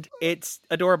 and it's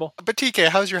adorable. But TK,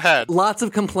 how's your head? Lots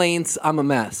of complaints. I'm a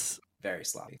mess. Very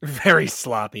sloppy. Very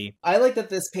sloppy. I like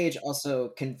that this page also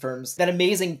confirms that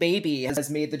Amazing Baby has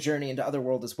made the journey into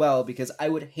Otherworld as well, because I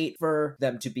would hate for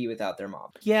them to be without their mom.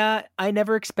 Yeah, I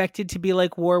never expected to be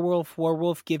like,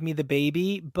 Warwolf, give me the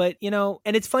baby. But,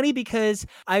 and it's funny because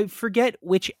I forget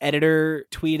which editor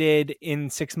tweeted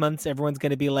in 6 months, everyone's going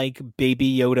to be like,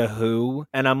 Baby Yoda who?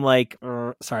 And I'm like,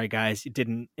 sorry guys, it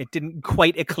didn't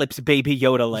quite eclipse Baby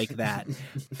Yoda like that.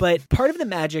 But part of the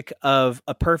magic of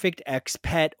a perfect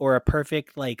X-Pet or a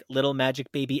perfect like little magic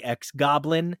baby X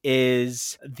goblin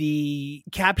is the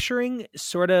capturing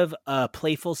sort of a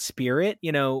playful spirit.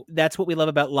 That's what we love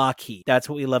about Lockheed. That's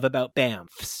what we love about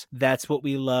Bamfs. That's what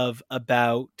we love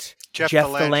about Jeff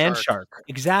the Land Shark.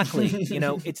 Exactly.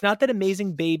 It's not that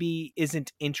Amazing Baby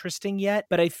isn't interesting yet,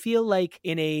 but I feel like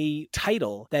in a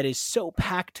title that is so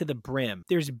packed to the brim,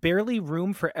 there's barely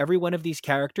room for every one of these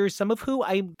characters, some of who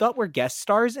I thought were guest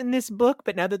stars in this book,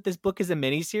 but now that this book is a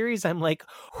miniseries, I'm like,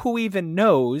 who even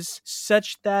knows?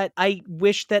 Such that I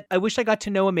wish I got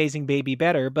to know Amazing Baby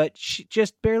better, but she's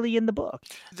just barely in the book.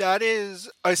 That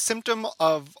is a symptom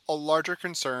of a larger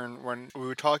concern when we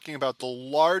were talking about the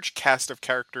large cast of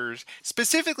characters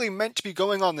specifically meant to be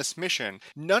going on this mission.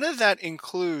 None of that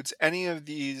includes any of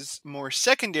these more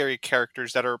secondary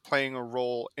characters that are playing a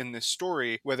role in this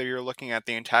story, whether you're looking at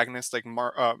the antagonist like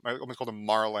I almost called him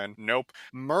Marlin. Nope.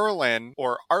 Merlin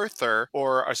or Arthur,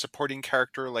 or a supporting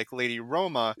character like Lady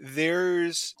Roma.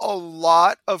 There's a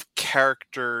lot of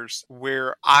characters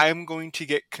where I'm going to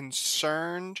get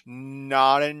concerned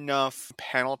not enough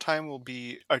panel time will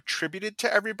be attributed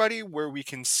to everybody where we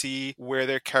can see where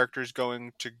their character's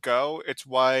going to go. It's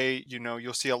why,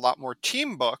 you'll see a lot more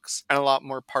team books and a lot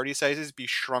more party sizes be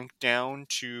shrunk down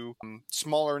to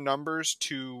smaller numbers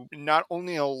to not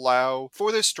only allow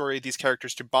for this story these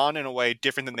characters to bond in a way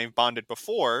different than they've bonded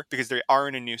before, because they are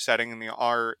in a new setting and they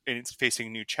are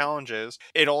facing new challenges.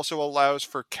 It also allows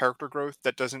for character growth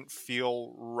that doesn't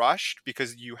feel rushed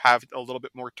because you have a little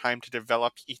bit more time to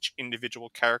develop each individual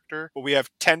character. But we have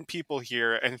 10 people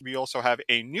here, and we also have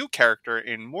a new character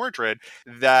in Mordred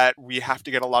that we have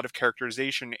to get a lot of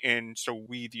characterization in so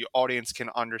we, the audience, can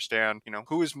understand,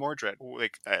 who is Mordred?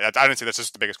 Like, I don't say this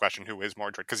is the biggest question, who is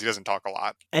Mordred? Because he doesn't talk a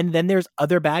lot. And then there's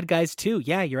other bad guys too.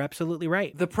 Yeah, you're absolutely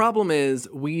right. The problem is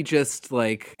we just,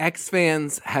 X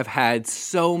fans have had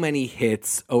so many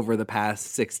hits over the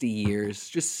past 60 years,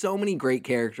 just so many great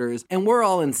characters, and we're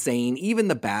all insane. Even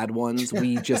the bad ones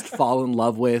we just fall in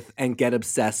love with and get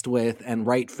obsessed with and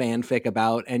write fanfic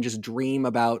about and just dream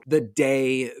about the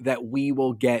day that we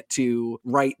will get to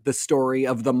write the story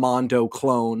of the Mondo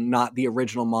clone, not the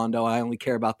original Mondo. I only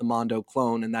care about the Mondo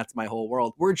clone, and that's my whole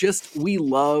world. We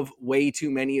love way too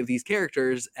many of these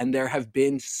characters, and there have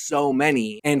been so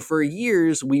many. And for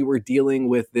years, we were dealing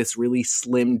with this really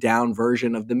slimmed down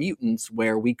version of the mutants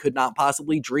where we could not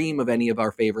possibly dream of any of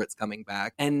our favorites coming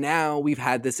back. And now we've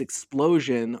had this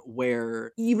explosion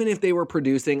where even if they were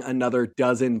producing another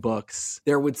dozen books,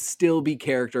 there would still be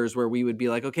characters where we would be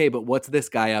like, okay, but what's this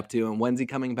guy up to? And when's he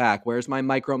coming back? Where's my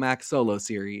Micromax solo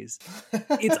series?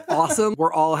 It's awesome.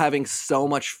 We're all having so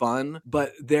much fun,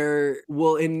 but there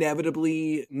will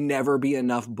inevitably never be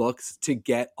enough books to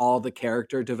get all the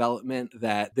character development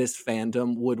that this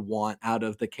fandom would want out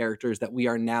of the characters that we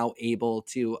are now able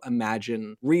to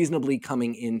imagine reasonably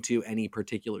coming into any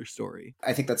particular story.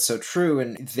 I think that's so true,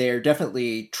 and they're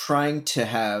definitely trying to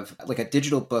have like a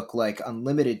digital book like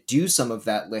Unlimited do some of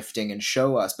that lifting and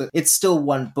show us, but it's still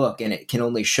one book and it can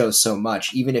only show so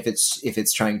much, even if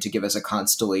it's trying to give us a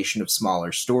constellation of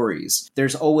smaller stories.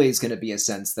 There's always going to be a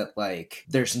sense that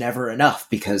there's never enough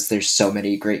because there's so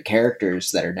many great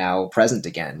characters that are now present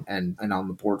again and on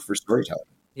the board for storytelling.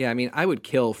 Yeah, I mean, I would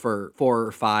kill for 4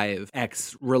 or 5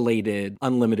 X-related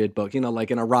unlimited book,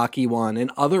 like an Iraqi one,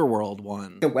 an Otherworld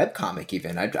one. A webcomic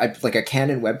even. I'd like a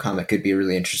canon webcomic could be a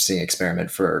really interesting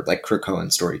experiment for like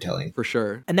Krakoan storytelling. For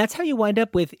sure. And that's how you wind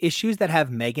up with issues that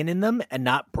have Megan in them and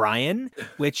not Brian,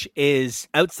 which is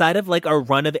outside of like a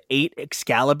run of 8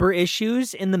 Excalibur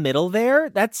issues in the middle there.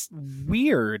 That's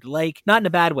weird. Like, not in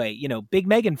a bad way. Big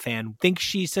Megan fan, thinks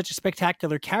she's such a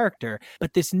spectacular character,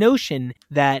 but this notion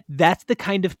that that's the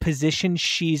kind of position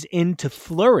she's in to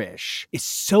flourish is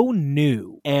so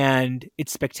new, and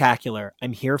it's spectacular.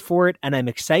 I'm here for it and I'm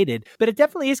excited, but it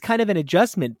definitely is kind of an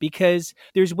adjustment because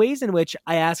there's ways in which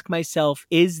I ask myself,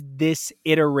 is this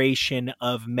iteration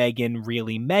of Megan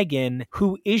really Megan?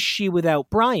 Who is she without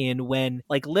Brian when,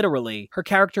 like, literally her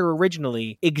character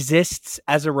originally exists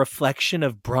as a reflection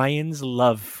of Brian's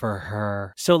love for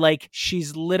her? So like,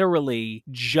 she's literally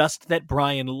just that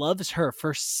Brian loves her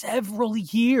for several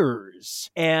years.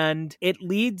 And it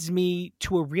leads me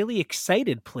to a really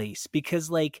excited place because,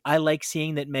 like, I like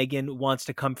seeing that Megan wants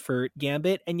to comfort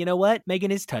Gambit. And you know what?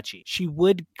 Megan is touchy. She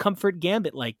would comfort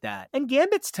Gambit like that. And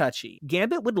Gambit's touchy.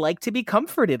 Gambit would like to be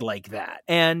comforted like that.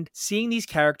 And seeing these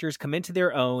characters come into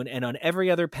their own, and on every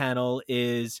other panel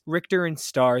is Richter and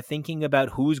Star thinking about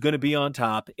who's going to be on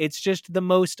top. It's just the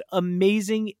most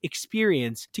amazing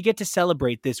experience to get to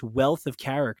celebrate this wealth of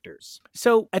characters.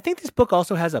 So I think this book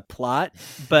also has a plot,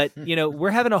 but,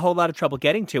 we're having a whole lot of trouble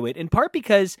getting to it, in part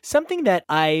because something that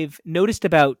I've noticed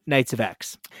about Knights of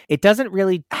X, it doesn't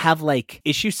really have like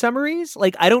issue summaries.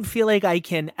 Like, I don't feel like I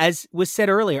can, as was said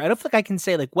earlier, I don't feel like I can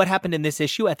say like what happened in this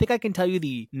issue. I think I can tell you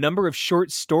the number of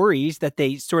short stories that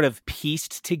they sort of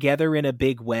pieced together in a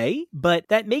big way, but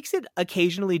that makes it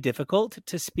occasionally difficult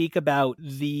to speak about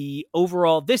the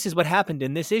overall, this is what happened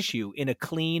in this issue in a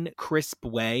clean, crisp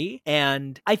way.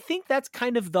 And I think that's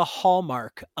kind of the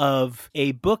hallmark of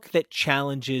a book that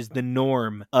challenges the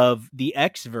norm of the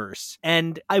X-verse.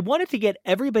 And I wanted to get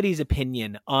everybody's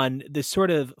opinion on the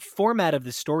sort of format of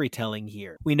the storytelling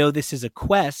here. We know this is a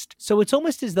quest, so it's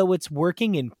almost as though it's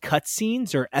working in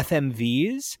cutscenes or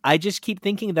FMVs. I just keep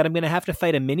thinking that I'm going to have to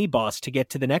fight a mini boss to get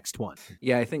to the next one.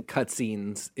 Yeah, I think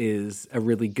cutscenes is a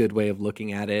really good way of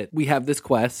looking at it. We have this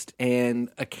quest, and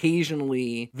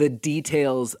occasionally the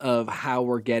details of how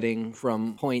we're getting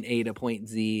from point A to point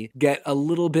Z get a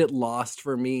little bit lost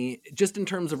for me, just in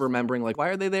terms of remembering, like, why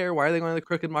are they there? Why are they going to the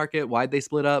Crooked Market? Why'd they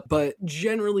split up? But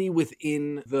generally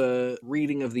within the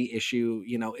reading of the issue,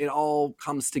 it all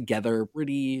comes together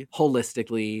pretty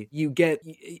holistically. You get,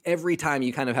 every time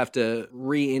you kind of have to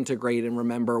reintegrate and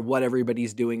remember what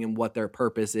everybody's doing and what their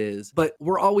purpose is. But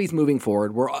we're always moving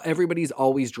forward. Everybody's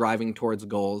always driving towards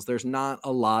goals. There's not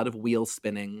a lot of wheel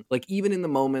spinning. Like, even in the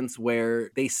moments where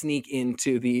they sneak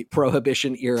into the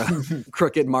Prohibition era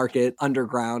Crooked Market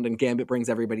underground and Gambit brings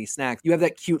everybody snacks, you have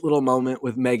that cute little moment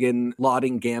with Megan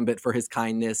lauding Gambit for his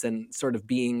kindness and sort of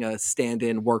being a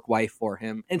stand-in work wife for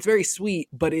him. And it's very sweet,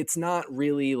 but it's not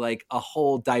really like a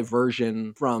whole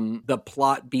diversion from the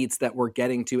plot beats that we're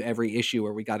getting to every issue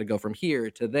where we got to go from here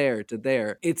to there to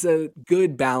there. It's a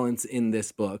good balance in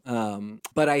this book.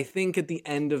 But I think at the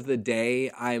end of the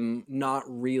day, I'm not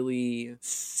really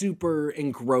super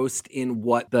engrossed in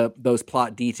what those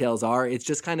plot details are. It's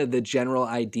just kind of the general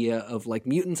idea of, like,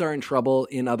 mutants are in trouble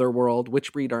in Otherworld,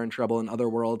 Witchbreed are in trouble in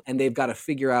Otherworld, and they've got to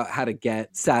figure out how to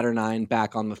get Saturnine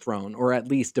back on the throne, or at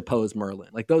least depose Merlin.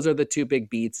 Like, those are the two big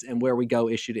beats, and where we go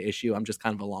issue to issue, I'm just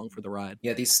kind of along for the ride.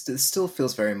 Yeah, this still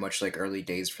feels very much like early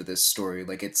days for this story.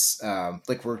 Like, it's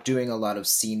like we're doing a lot of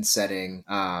scene setting,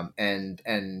 and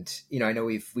I know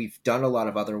we've done a lot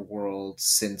of Otherworld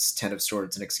since Ten of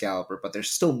Swords and Excalibur, but there's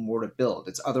still more to build.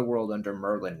 It's Otherworld under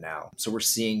Merlin now, so we're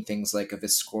seeing things like a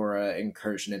Viscora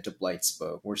incursion into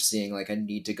Blightspoke. We're seeing like a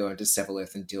need to go into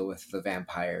Sevalith and deal with the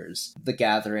vampires, the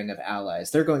gathering of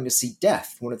allies. They're going to see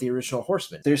Death, one of the original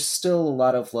Horsemen. There's still a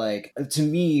lot of, like, to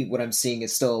me, what I'm seeing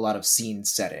is still a lot of scene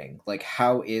setting. Like,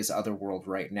 how is Otherworld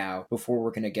right now before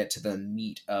we're going to get to the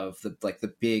meat of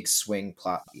the big swing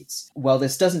plot beats. While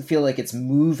this doesn't feel like it's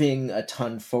moving a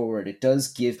ton forward, it does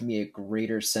give me a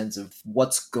greater sense of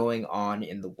what's going on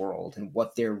in the world and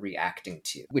what they're reacting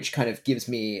to, which kind of gives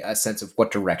me a sense of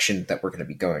what direction that we're going to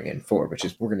be going in forward, which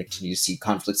is we're going to continue to see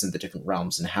conflicts in the different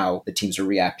realms and how the teams are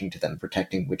reacting to them,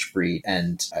 protecting Witchbreed,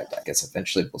 and I guess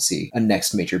eventually we'll see a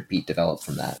next major beat develop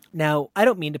from that. Now, I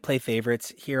don't mean to play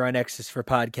favorites here on X's for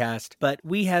Podcast, but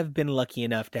we have been lucky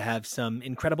enough to have some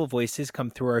incredible voices come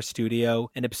through our studio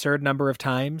an absurd number of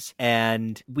times,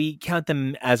 and we count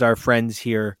them as our friends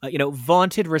here,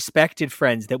 vaunted, respected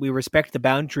friends that we respect the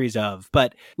boundaries of,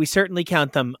 but we certainly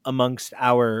count them amongst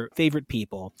our favorite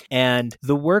people. And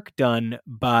the work done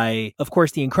by, of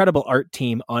course, the incredible art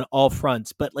team him on all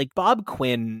fronts. But like Bob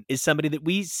Quinn is somebody that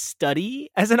we study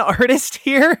as an artist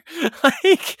here,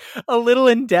 like a little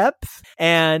in depth.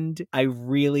 And I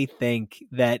really think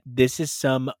that this is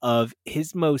some of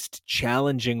his most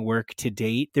challenging work to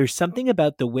date. There's something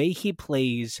about the way he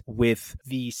plays with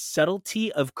the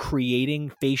subtlety of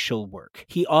creating facial work.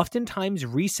 He oftentimes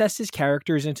recesses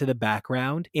characters into the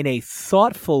background in a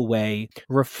thoughtful way,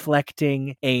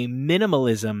 reflecting a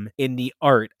minimalism in the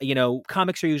art. You know,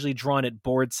 comics are usually drawn at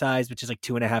board size, which is like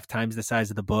 2.5 times the size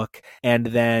of the book, and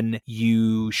then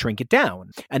you shrink it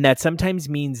down. And that sometimes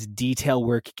means detail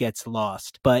work gets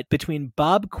lost. But between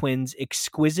Bob Quinn's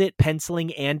exquisite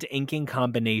penciling and inking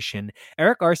combination,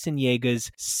 Eric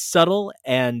Arciniaga's subtle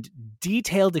and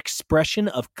detailed expression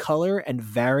of color and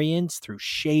variance through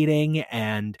shading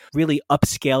and really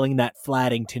upscaling that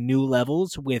flatting to new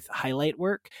levels with highlight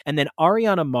work, and then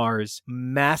Ariana Mar's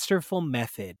masterful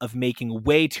method of making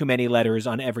way too many letters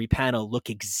on every panel look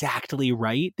exactly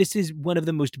right. This is one of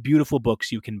the most beautiful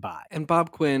books you can buy. And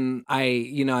Bob Quinn,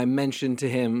 I mentioned to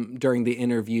him during the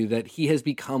interview that he has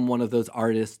become one of those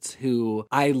artists who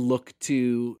I look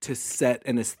to set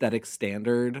an aesthetic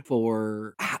standard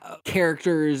for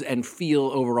characters and feel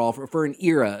overall for an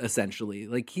era, essentially.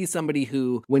 Like, he's somebody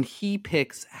who, when he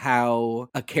picks how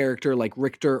a character like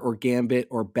Richter or Gambit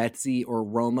or Betsy or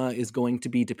Roma is going to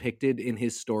be depicted in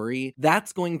his story,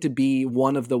 that's going to be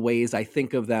one of the ways I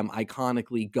think of them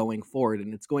iconically going forward.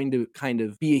 And it's going to kind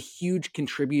of be a huge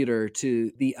contributor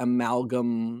to the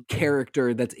amalgam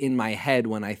character that's in my head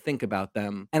when I think about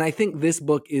them. And I think this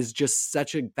book is just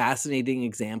such a fascinating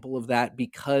example of that,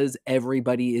 because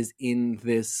everybody is in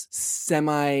this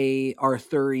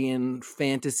semi-Arthurian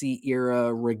fantasy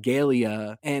era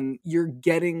regalia, and you're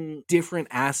getting different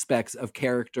aspects of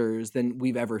characters than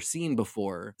we've ever seen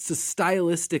before. So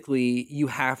stylistically, you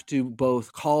have to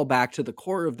both call back to the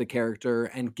core of the character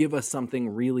and give us something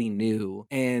really new.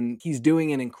 And he's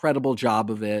doing an incredible job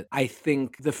of it. I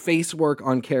think the face work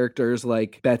on characters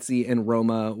like Betsy and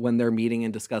Roma when they're meeting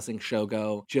and discussing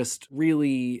Shogo just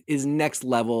really is next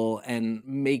level and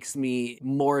makes me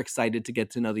more excited to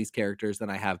get to know these characters than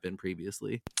I have been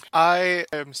previously. I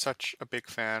am such a big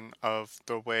fan of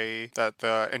the way that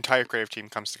the entire creative team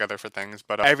comes together for things,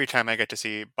 but every time I get to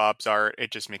see Bob's art,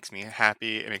 it just makes me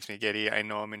happy. It makes me giddy. I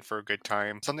know I'm in for a good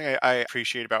time. Something I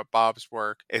appreciate about Bob's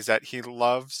work is that he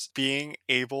loves being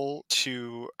able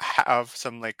to have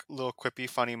some like little quippy,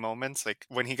 funny moments. Like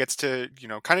when he gets to,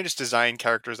 kind of just design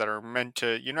characters that are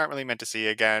you're not really meant to see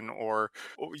again, or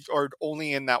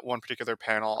only in that one particular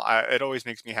panel. It always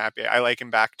makes me happy. I like him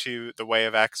back to The Way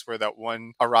of X, where that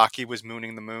one Araki was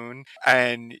mooning the moon.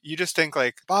 And you just think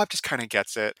like, Bob just kind of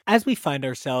gets it. As we find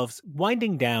ourselves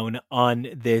winding down on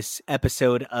this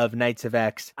episode of Knights of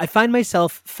X, I find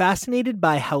myself fascinated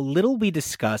by how little we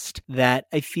discussed that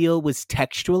I feel was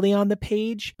textually on the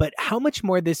page, but how much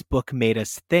more this book made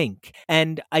us think.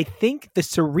 And I think the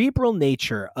cerebral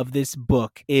nature of this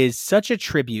book is such a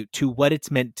tribute to what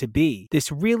it's meant to be.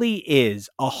 This really is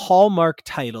a hallmark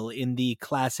title in the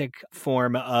classic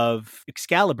form of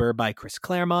Excalibur by Chris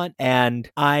Claremont, and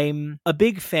I'm a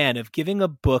big fan of giving a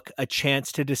book a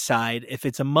chance to decide if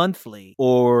it's a monthly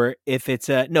or if it's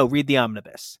read the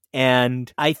omnibus.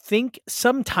 And I think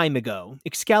some time ago,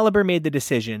 Excalibur made the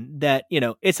decision that,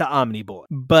 it's an omnibus.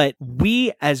 But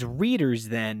we as readers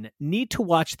then need to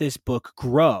watch this book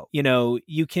grow.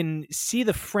 You can see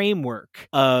the framework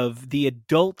of the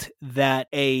adult that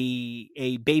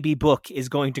a baby book is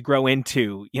going to grow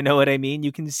into. You know what I mean?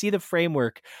 You can see the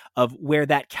framework of where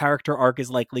that character arc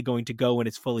is likely going to go when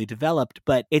it's fully developed.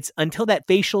 But it's until that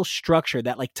facial structure,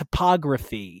 that like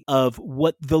topography of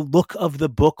what the look of the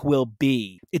book will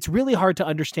be, it's really hard to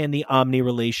understand the omni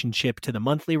relationship to the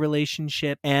monthly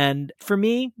relationship. And for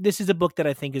me, this is a book that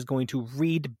I think is going to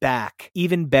read back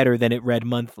even better than it read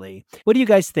monthly. What do you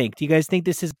guys think? Do you guys think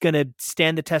this is going to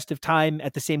stand the test of time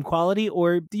at the same quality?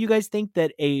 Or do you guys think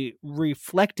that a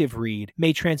reflective read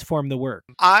may transform the work?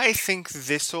 I think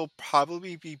this will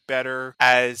probably be better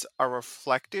as a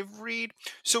reflective read.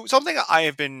 So something I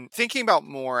have been thinking about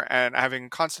more and having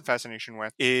constant fascination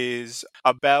with is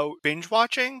about binge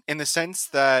watching, in the sense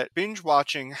that binge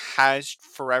watching has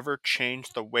forever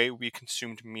changed the way we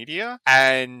consumed media.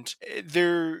 And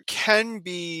there can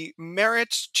be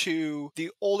merits to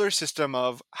the older system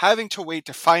of having to wait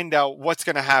to find out what's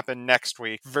going to happen next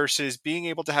week versus being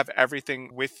able to have everything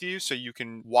with you so you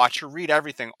can watch or read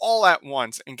everything all at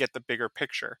once and get the bigger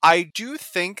picture. I do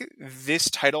think this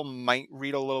title might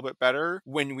read a little bit better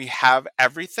when we have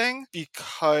everything,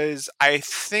 because I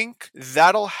think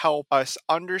that'll help us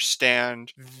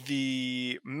understand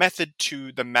the method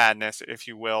to the madness, if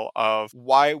you will, of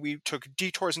why we took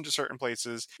detours into certain places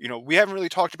is, we haven't really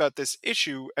talked about this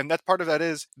issue, and that part of that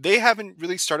is they haven't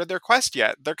really started their quest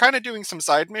yet. They're kind of doing some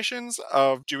side missions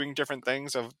of doing different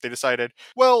things. They decided,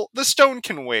 well, the stone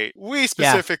can wait. We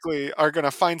specifically are going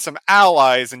to find some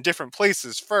allies in different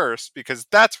places first because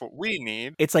that's what we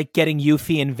need. It's like getting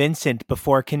Yuffie and Vincent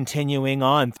before continuing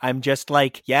on. I'm just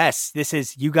like, yes, this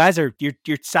is, you guys are,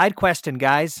 you're side questing,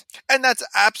 guys. And that's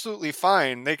absolutely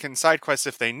fine. They can side quest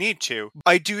if they need to.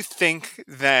 I do think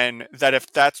then that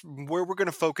if that's where we're going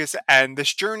to focus, and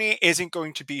this journey isn't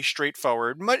going to be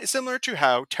straightforward, similar to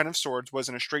how Ten of Swords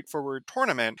wasn't a straightforward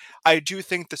tournament, I do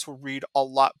think this will read a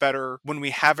lot better when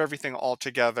we have everything all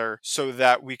together so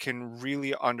that we can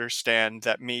really understand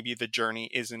that maybe the journey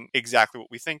isn't exactly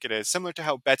what we think it is. Similar to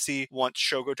how Betsy wants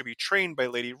Shogo to be trained by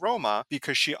Lady Roma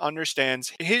because she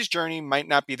understands his journey might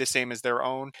not be the same as their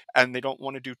own, and they don't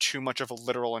want to do too much of a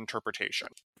literal interpretation.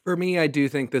 For me, I do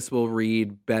think this will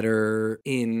read better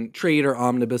in trade or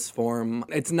omnibus form.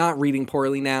 It's not reading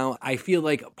poorly now. I feel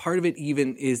like part of it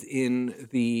even is in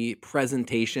the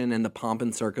presentation and the pomp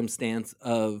and circumstance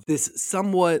of this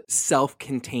somewhat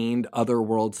self-contained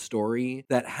otherworld story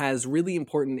that has really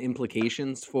important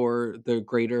implications for the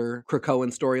greater Krakoan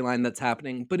storyline that's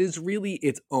happening, but is really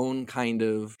its own kind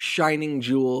of shining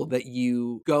jewel that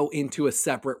you go into a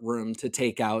separate room to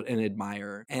take out and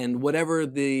admire. And whatever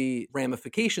the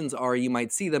ramifications are, you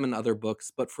might see them in other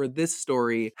books, but for this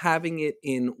story, having it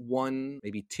in one,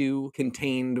 maybe two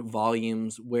contained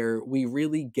volumes where we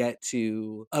really get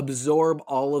to absorb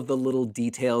all of the little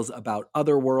details about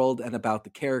Otherworld and about the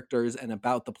characters and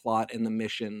about the plot and the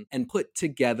mission and put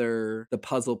together the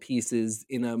puzzle pieces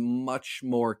in a much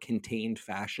more contained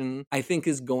fashion, I think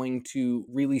is going to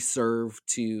really serve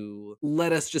to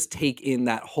let us just take in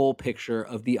that whole picture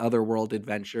of the Otherworld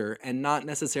adventure and not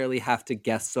necessarily have to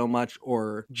guess so much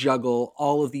or juggle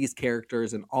all of these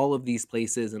characters and all of these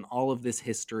places and all of this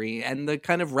history and the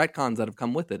kind of retcons that have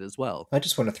come with it as well. I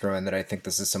just want to throw in that I think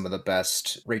this is some of the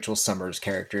best Rachel Summers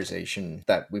characterization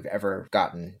that we've ever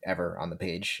gotten ever on the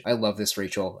page. I love this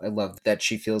Rachel. I love that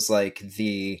she feels like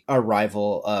the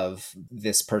arrival of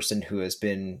this person who has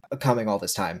been coming all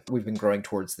this time. We've been growing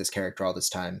towards this character all this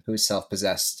time, who is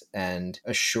self-possessed and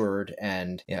assured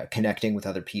and connecting with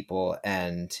other people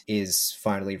and is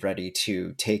finally ready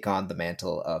to take on the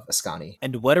mantle of Ascani.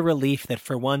 And what a relief that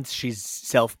for once she's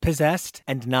self-possessed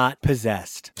and not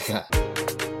possessed.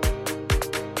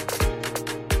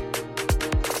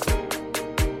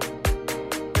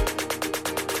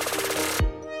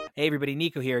 Hey everybody,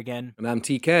 Nico here again. And I'm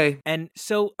TK. And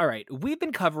so, all right, we've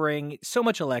been covering so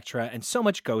much Elektra and so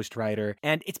much Ghost Rider,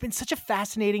 and it's been such a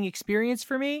fascinating experience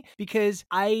for me because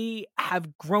I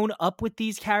have grown up with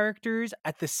these characters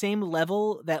at the same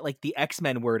level that like the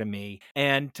X-Men were to me.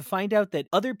 And to find out that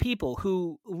other people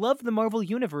who love the Marvel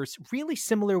Universe really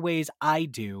similar ways I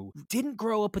do didn't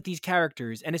grow up with these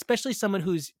characters, and especially someone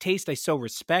whose taste I so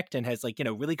respect and has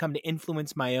really come to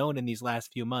influence my own in these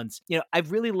last few months.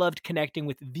 I've really loved connecting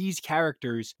with these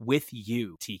characters with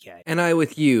you, TK. And I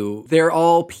with you. They're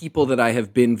all people that I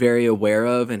have been very aware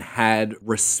of and had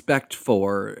respect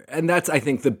for. And that's, I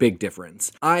think, the big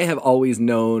difference. I have always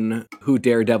known who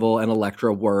Daredevil and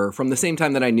Elektra were. From the same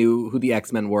time that I knew who the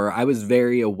X-Men were, I was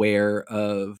very aware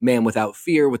of Man Without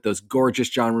Fear with those gorgeous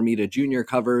John Romita Jr.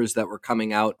 covers that were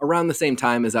coming out around the same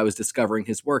time as I was discovering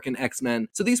his work in X-Men.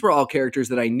 So these were all characters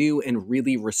that I knew and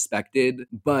really respected,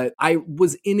 but I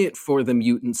was in it for the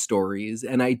mutant stories,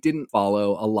 and I didn't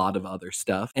follow a lot of other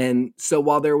stuff. And so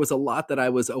while there was a lot that I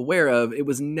was aware of, it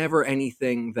was never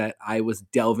anything that I was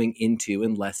delving into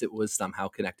unless it was somehow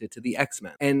connected to the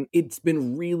X-Men. And it's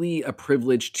been really a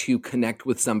privilege to connect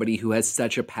with somebody who has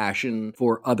such a passion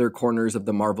for other corners of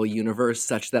the Marvel Universe,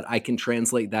 such that I can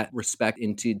translate that respect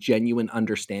into genuine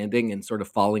understanding and sort of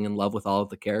falling in love with all of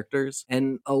the characters.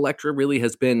 And Elektra really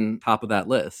has been top of that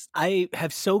list. I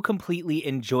have so completely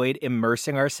enjoyed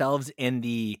immersing ourselves in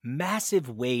the massive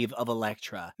wave of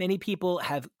Elektra. Many people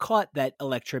have caught that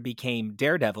Elektra became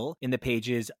Daredevil in the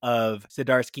pages of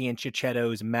Zdarsky and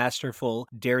Chichetto's masterful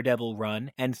Daredevil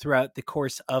run, and throughout the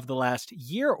course of the last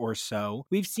year or so,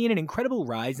 we've seen an incredible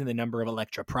rise in the number of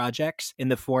Elektra projects in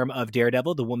the form of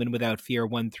Daredevil, The Woman Without Fear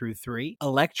 1-3,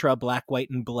 Elektra, Black, White,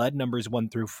 and Blood numbers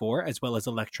 1-4, as well as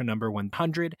Elektra number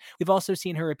 100. We've also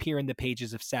seen her appear in the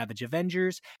pages of Savage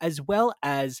Avengers, as well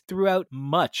as throughout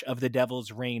much of the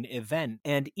Devil's Reign event.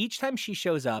 And each time she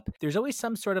shows up, there's always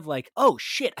some sort of like, oh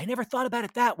shit, I never thought about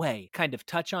it that way kind of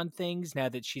touch on things now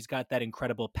that she's got that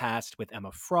incredible past with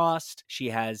Emma Frost. She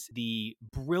has the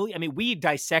brilliant, we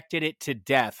dissected it to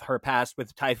death, her past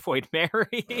with Typhoid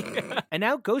Mary. And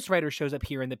now Ghost Rider shows up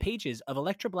here in the pages of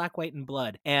Elektra, Black, White, and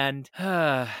Blood. And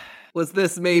Was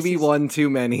this maybe one too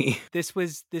many? This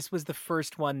was the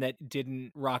first one that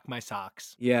didn't rock my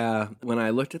socks. Yeah, when I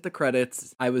looked at the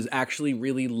credits, I was actually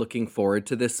really looking forward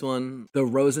to this one. The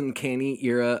Rosencrantz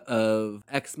era of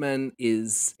X-Men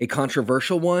is a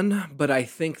controversial one, but I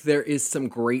think there is some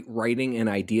great writing and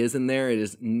ideas in there. It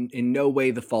is in no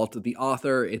way the fault of the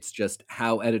author. It's just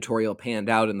how editorial panned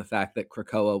out and the fact that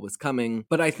Krakoa was coming.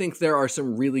 But I think there are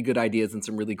some really good ideas and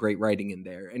some really great writing in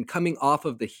there. And coming off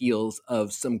of the heels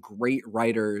of some great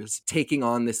writers taking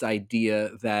on this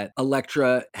idea that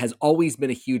Elektra has always been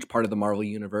a huge part of the Marvel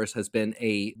Universe, has been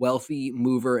a wealthy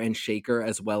mover and shaker,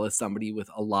 as well as somebody with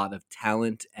a lot of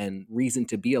talent and reason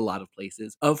to be a lot of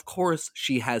places. Of course,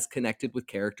 she has connected with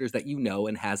characters that you know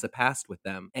and has a past with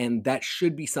them. And that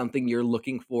should be something you're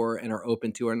looking for and are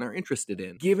open to and are interested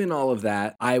in. Given all of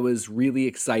that, I was really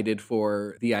excited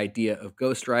for the idea of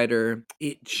Ghost Rider.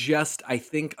 It just, I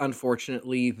think,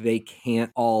 unfortunately, they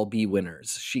can't all be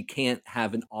winners. She can't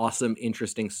have an awesome,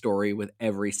 interesting story with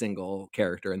every single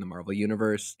character in the Marvel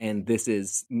Universe. And this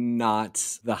is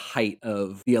not the height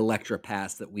of the Elektra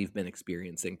past that we've been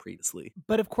experiencing previously.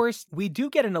 But of course, we do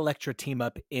get an Elektra team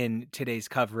up in today's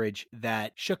coverage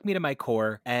that shook me to my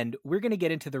core, and we're going to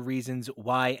get into the reasons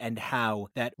why and how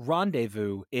that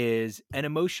Rendezvous is an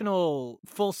emotional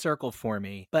full circle for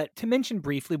me. But to mention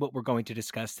briefly what we're going to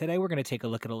discuss today, we're going to take a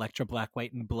look at Elektra Black,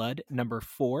 White, and Blood, number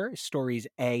 4, stories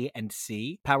A and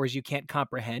C, Powers You Can't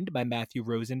Comprehend by Matthew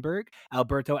Rosenberg,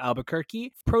 Alberto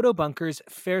Albuquerque, Proto Bunkers,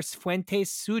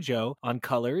 Fuentes Sujo on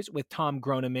colors with Tom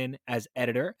Groneman as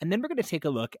editor. And then we're going to take a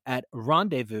look at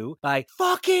Rendezvous by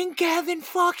fucking Kevin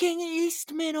fucking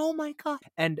Eastman. Oh my God.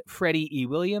 And Freddie E.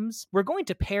 Williams. We're going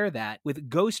to pair that with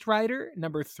Ghost Rider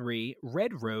number 3,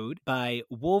 Red Road by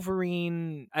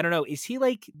Wolverine. I don't know. Is he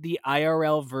like the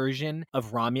IRL version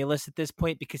of Romulus at this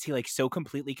point because he like so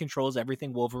completely controls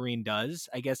everything Wolverine does?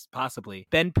 I guess possibly.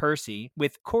 Ben Percy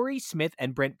with Corey Smith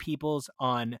and Brent Peoples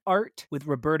on art, with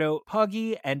Roberto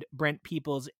Poggi and Brent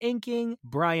Peoples inking,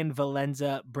 Brian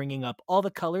Valenza bringing up all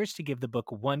the colors to give the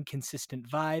book one consistent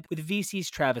vibe, with VC's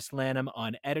Travis Lanham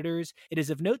on editors. It is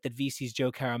of note that VC's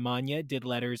Joe Caramagna did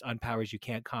letters on Powers You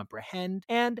Can't Comprehend.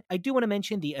 And I do want to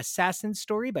mention the Assassin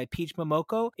story by Peach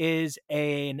Momoko is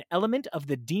an element of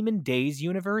the Demon Days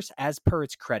universe as per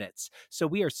its credits. So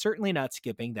we are certainly not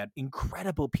skipping that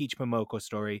incredible Peach Momoko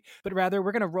story, but rather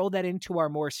we're going to roll that into our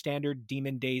more standard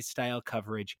Demon Days style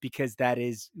coverage because that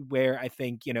is where I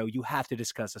think, you have to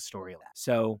discuss a story like that.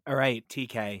 So, all right,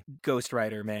 TK, Ghost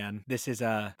Rider, man. This is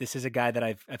a guy that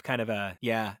I've kind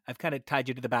of tied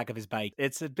you to the back of his bike.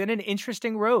 It's been an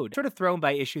interesting road, sort of thrown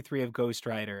by issue 3 of Ghost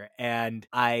Rider, and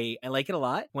I like it a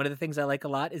lot. One of the things I like a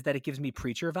lot is that it gives me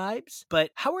Preacher vibes.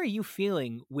 But how are you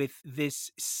feeling with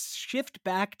this shift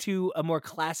back to a more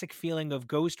classic feeling of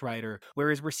Ghost Rider,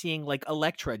 whereas we're seeing like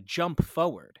Elektra jump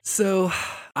forward? So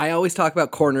I always talk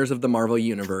about corners of the Marvel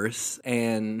Universe,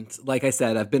 and like I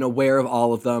said, I've been aware of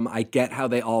all of them. I get how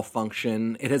they all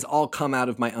function. It has all come out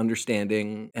of my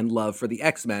understanding and love for the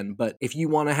X-Men, but if you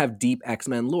want to have deep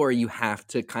X-Men lore, you have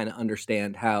to kind of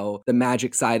understand how the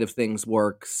magic side of things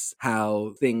works,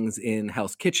 how things in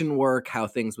Hell's Kitchen work, how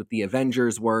things with the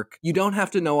Avengers work. You don't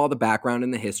have to know all the background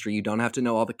and the history. You don't have to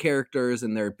know all the characters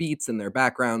and their beats and their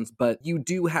backgrounds, but you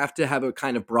do have to have a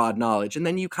kind of broad knowledge, and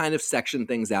then you kind of section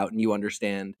things out and you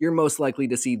understand you're most likely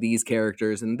to see these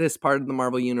characters in this part of the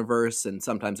Marvel Universe, and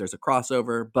sometimes there's a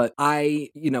crossover. But I,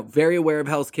 very aware of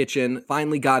Hell's Kitchen,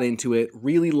 finally got into it,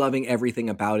 really loving everything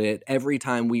about it. Every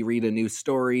time we read a new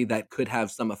story that could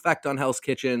have some effect on Hell's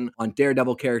Kitchen, on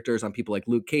Daredevil characters, on people like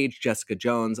Luke Cage, Jessica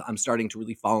Jones, I'm starting to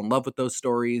really fall in love with those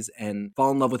stories and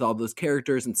fall in love with all those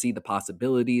characters and see the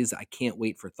possibilities. I can't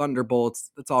wait for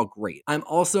Thunderbolts. That's all great. I'm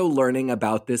also learning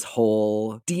about this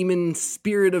whole demon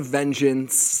spirit of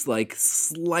vengeance, like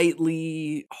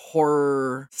slightly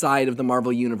horror side of the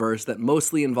Marvel Universe that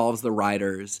mostly involves the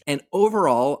Riders. And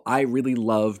overall, I really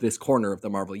love this corner of the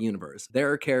Marvel Universe.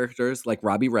 There are characters like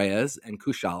Robbie Reyes and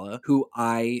Kushala who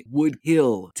I would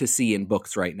kill to see in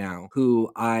books right now,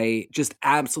 who I just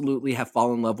absolutely have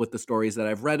fallen in love with the stories that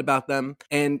I've read about them.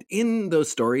 And in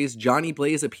those stories, Johnny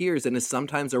Blaze appears and is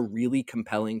sometimes a really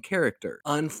compelling character.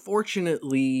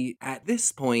 Unfortunately, at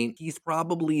this point, he's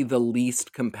probably the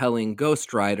least compelling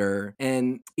Ghost Rider,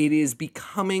 and it is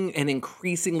becoming an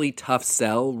increasingly tough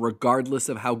sell, regardless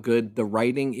of how good the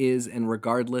writing is and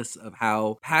regardless of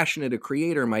how passionate a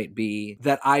creator might be,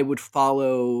 that I would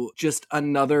follow just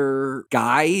another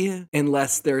guy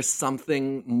unless there's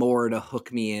something more to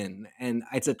hook me in. And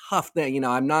it's a tough thing.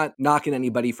 I'm not knocking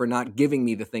anybody for not giving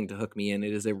me the thing to hook me in.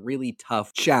 It is a really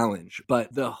tough challenge,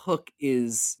 but the hook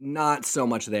is not so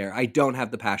much there. I don't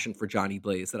have the passion for Johnny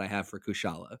Blaze that I have for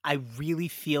Kushala. I really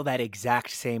feel that that exact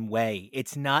same way.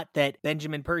 It's not that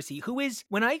Benjamin Percy, who is,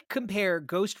 when I compare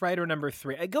Ghost Rider number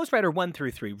 3, Ghost Rider 1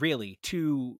 through 3, really,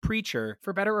 to Preacher,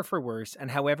 for better or for worse,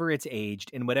 and however it's aged,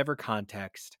 in whatever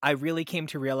context, I really came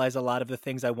to realize a lot of the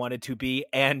things I wanted to be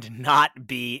and not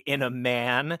be in a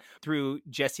man through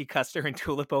Jesse Custer and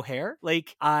Tulip O'Hare.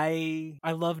 Like, I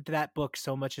loved that book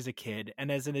so much as a kid,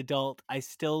 and as an adult, I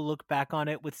still look back on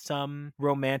it with some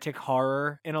romantic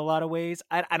horror in a lot of ways.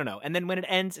 I don't know. And then when it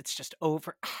ends, it's just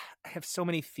over. I have so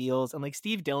many feels, and like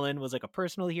Steve Dillon was like a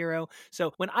personal hero.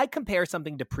 So when I compare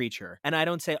something to Preacher, and I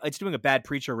don't say it's doing a bad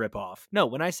Preacher ripoff. No,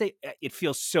 when I say it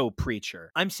feels so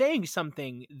Preacher, I'm saying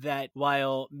something that,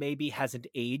 while maybe hasn't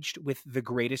aged with the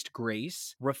greatest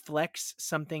grace, reflects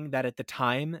something that at the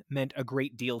time meant a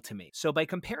great deal to me. So by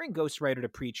comparing Ghost Rider to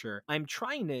Preacher, I'm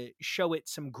trying to show it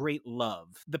some great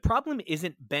love. The problem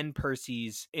isn't Ben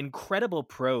Percy's incredible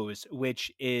prose,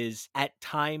 which is at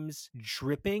times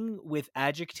dripping with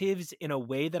adjectives in a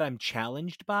way that I'm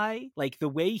challenged by. Like the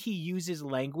way he uses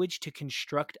language to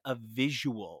construct a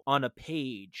visual on a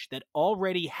page that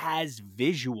already has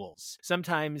visuals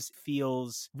sometimes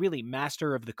feels really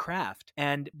master of the craft.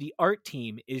 And the art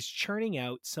team is churning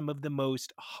out some of the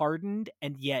most hardened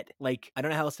and yet, like, I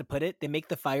don't know how else to put it, they make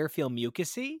the fire feel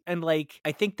mucusy. And like,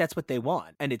 I think that's what they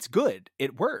want. And it's good.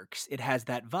 It works. It has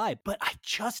that vibe. But I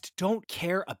just don't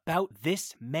care about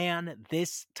this man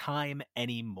this time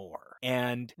anymore.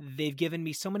 And they've given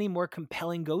me so many more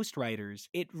compelling Ghost Riders.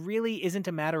 It really isn't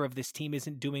a matter of this team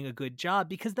isn't doing a good job,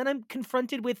 because then I'm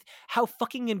confronted with how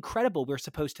fucking incredible we're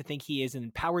supposed to think he is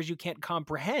in powers you can't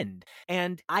comprehend.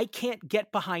 And I can't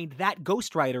get behind that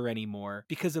Ghost Rider anymore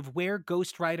because of where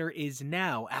Ghost Rider is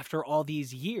now after all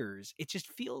these years. It just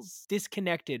feels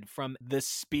disconnected from the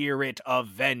spirit of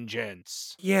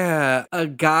vengeance. Yeah, a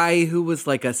guy who was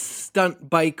like a stunt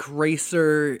bike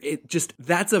racer.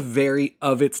 That's a very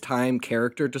of its time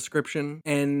character description.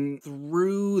 And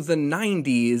through the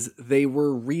 90s, they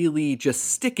were really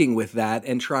just sticking with that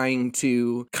and trying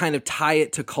to kind of tie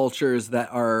it to cultures that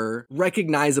are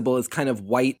recognizable as kind of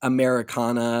white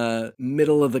Americana,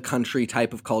 middle of the country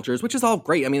type of cultures, which is all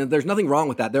great. I mean, there's nothing wrong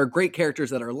with that. There are great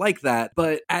characters that are like that.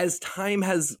 But as time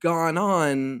has gone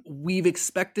on, we've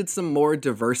expected some more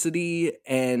diversity,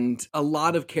 and a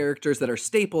lot of characters that are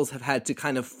staples have had to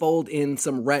kind of fold in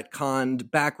some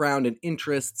retconned background and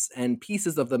interests and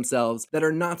pieces of themselves that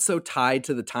are not so tied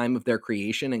to the time of their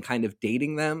creation and kind of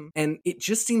dating them. And it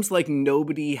just seems like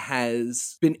nobody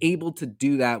has been able to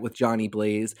do that with Johnny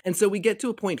Blaze. And so we get to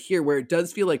a point here where it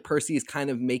does feel like Percy is kind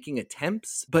of making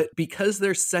attempts, but because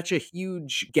there's such a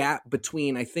huge gap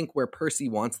between, I think, where Percy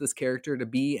wants this character to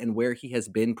be and where he has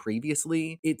been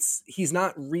previously, he's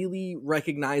not really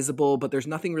recognizable, but there's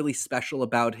nothing really special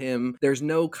about him. There's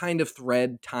no kind of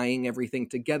thread tying everything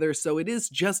together. So it is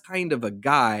just kind of a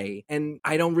guy, and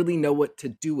I don't really know what to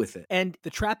do with it. And the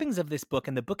trappings of this book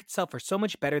and the book itself are so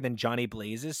much better than Johnny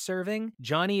Blaze is serving.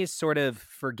 Johnny is sort of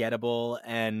forgettable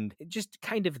and just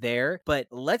kind of there, but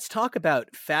let's talk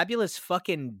about fabulous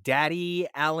fucking daddy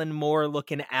Alan Moore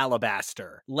looking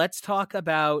Alabaster. Let's talk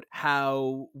about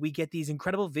how we get these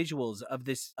incredible visuals of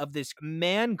this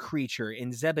man creature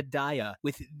in Zebediah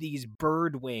with these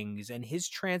bird wings and his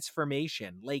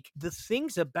transformation. Like, the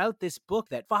things about this book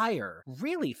that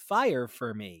really fire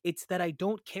for me, it's that I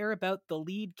don't care about the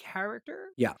lead character.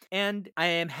 Yeah. And I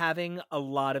am having a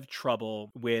lot of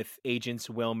trouble with Agents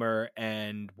Wilmer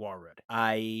and Warwood.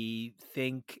 I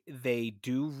think they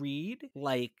do read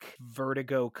like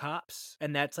Vertigo Cops,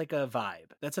 and that's like a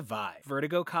vibe. That's a vibe.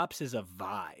 Vertigo Cops is a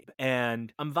vibe,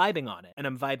 and I'm vibing on it, and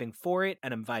I'm vibing for it,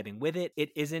 and I'm vibing with it.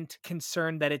 It isn't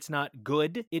concerned that it's not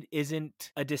good. It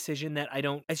isn't a decision that I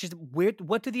don't. It's just weird.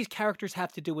 What do these characters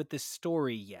have to do with this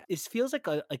story yet? It feels like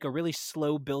a really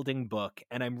slow building book,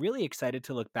 and I'm really excited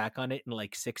to look back on it in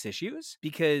like 6 issues,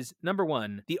 because number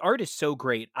one, the art is so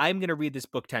great. I'm going to read this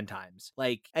book 10 times.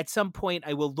 Like, at some point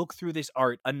I will look through this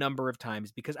art a number of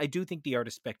times because I do think the art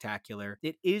is spectacular.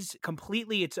 It is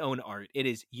completely its own art. It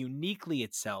is uniquely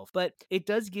itself, but it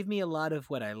does give me a lot of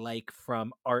what I like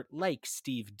from art like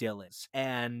Steve Dillon's,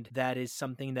 and that is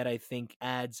something that I think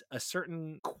adds a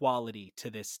certain quality to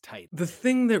this type. The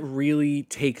thing that really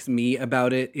takes me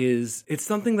about it is it's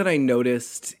something that I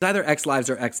noticed, either X Lives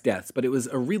or X Deaths, but it was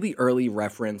a really early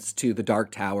reference to the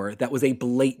Dark Tower that was a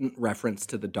blatant reference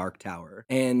to the Dark Tower.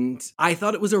 And I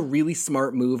thought it was a really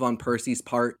smart move on Percy's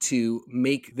part to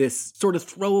make this sort of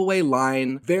throwaway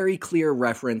line very clear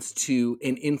reference to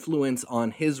an influence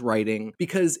on his writing,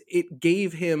 because it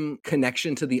gave him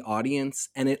connection to the audience.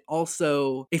 And it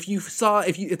also,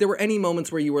 if there were any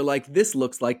moments where you were like, this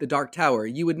looks like the Dark Tower,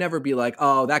 you would never be like,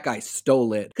 oh, that guy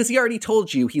stole it, because he already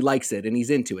told you he likes it and he's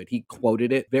into it. He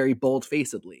quoted it very very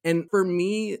bold-facedly. And for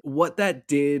me, what that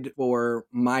did for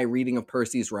my reading of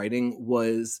Percy's writing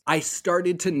was I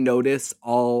started to notice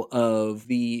all of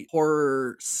the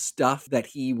horror stuff that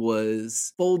he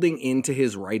was folding into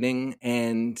his writing,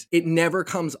 and it never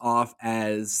comes off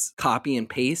as copy and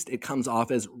paste. It comes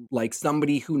off as like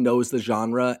somebody who knows the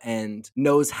genre and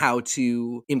knows how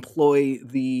to employ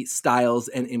the styles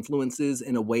and influences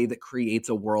in a way that creates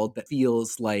a world that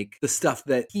feels like the stuff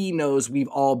that he knows we've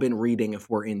all been reading if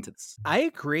we're into this. I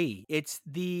agree. It's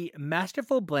the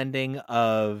masterful blending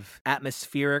of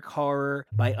atmospheric horror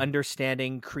by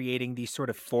understanding creating these sort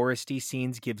of foresty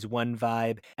scenes gives one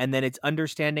vibe, and then it's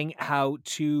understanding how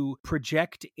to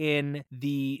project in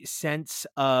the sense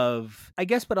of, I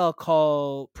guess what I'll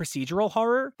call procedural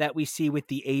horror that we see with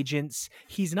the agents.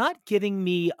 He's not giving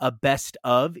me a best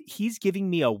of, he's giving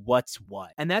me a what's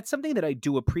what. And that's something that I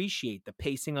do appreciate. The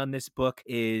pacing on this book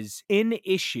is in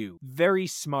issue, very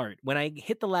smart. When I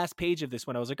hit the last page of this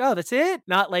one, I was like, oh, that's it?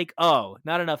 Not like, oh,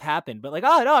 not enough happened, but like,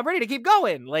 oh, no, I'm ready to keep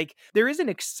going. Like, there is an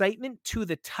excitement to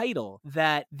the title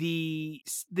that the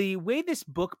way this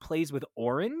book plays with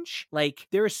orange, like,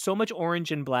 there is so much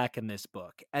orange and black in this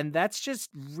book, and that's just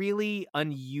really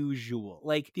unusual.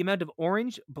 Like, the amount of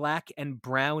orange, black, and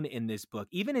brown in this book,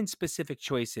 even in specific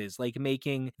choices, like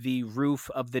making the roof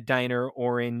of the diner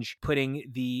orange, putting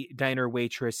the diner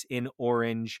waitress in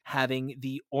orange, having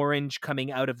the orange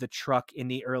coming out of the truck in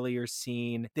the earlier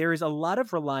scene. There is a lot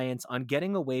of reliance on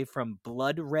getting away from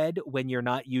blood red when you're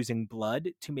not using blood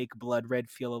to make blood red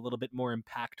feel a little bit more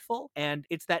impactful. And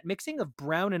it's that mixing of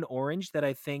brown and orange that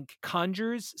I think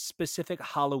conjures specific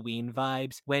Halloween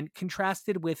vibes when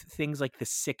contrasted with things like the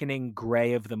sickening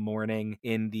gray of the morning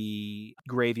in the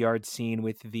graveyard scene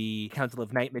with the Council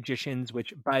of Night Magicians,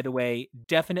 which, by the way,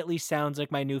 definitely sounds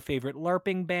like my new favorite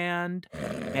LARPing band.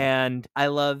 And I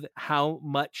love how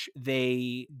much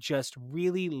they just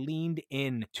really leaned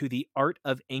in to the art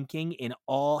of inking in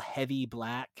all heavy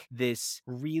black, this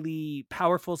really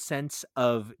powerful sense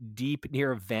of deep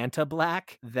near Vanta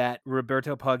black that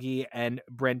Roberto Poggi and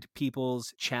Brent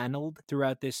Peoples channeled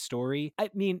throughout this story. I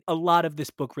mean, a lot of this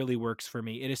book really works for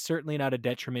me. It is certainly not a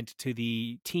detriment to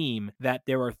the team that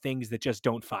there are things that just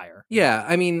don't fire. Yeah,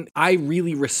 I mean, I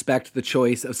really respect the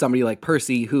choice of somebody like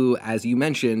Percy, who, as you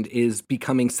mentioned, is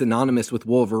becoming synonymous with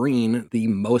Wolverine, the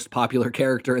most popular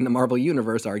character in the Marvel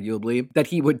Universe, arguably, that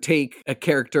he would take a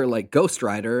character like Ghost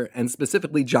Rider, and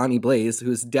specifically Johnny Blaze,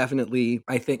 who's definitely,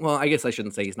 I think, well, I guess I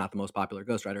shouldn't say he's not the most popular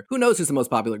Ghost Rider. Who knows who's the most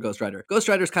popular Ghost Rider? Ghost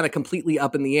Rider's kind of completely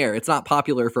up in the air. It's not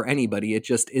popular for anybody. It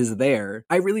just is there.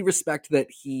 I really respect that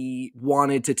he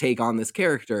wanted to take on this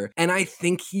character, and I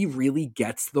think he really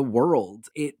gets the world.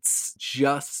 It's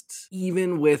just,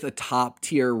 even with a top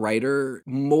tier writer,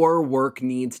 more work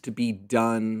needs to be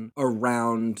done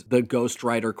around the Ghost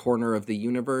Rider corner of the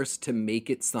universe to make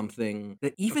it something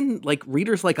that even like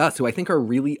readers like us, who I think are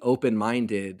really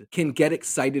open-minded, can get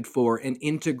excited for and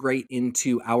integrate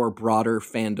into our broader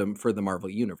fandom for the Marvel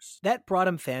Universe. That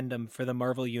broader fandom for the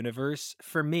Marvel Universe,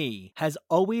 for me, has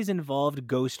always involved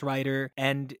Ghost Rider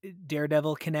and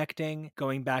Daredevil connecting,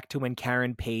 going back to when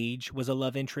Karen Page was a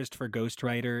love interest for Ghost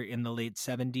Rider in the late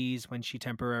 70s when she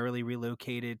temporarily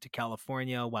relocated to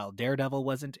California while Daredevil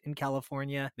wasn't in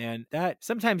California. Man, that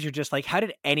sometimes you're just like, how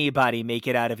did anybody make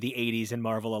it out of the 80s in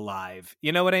Marvel alive?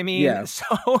 You know what I mean? Yeah. So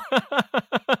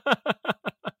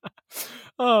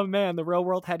oh man, the real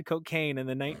world had cocaine and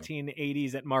the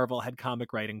 1980s at Marvel had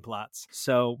comic writing plots.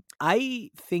 So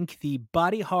I think the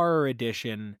body horror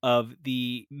edition of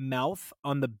the mouth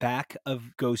on the back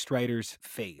of Ghost Rider's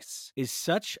face is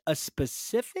such a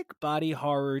specific body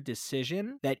horror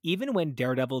decision that even when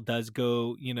Daredevil does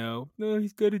go, you know, oh,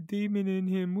 he's got a demon in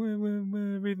him,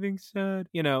 everything's sad,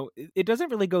 you know, it doesn't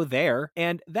really go there.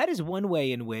 And that is one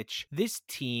way in which this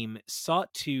team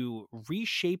sought to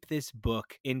reshape this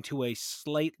book into a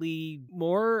slightly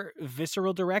more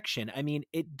visceral direction. I mean,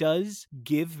 it does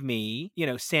give me, you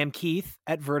know, Sam Keith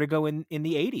at Vertigo in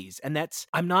the 80s. And that's,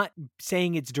 I'm not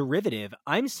saying it's derivative.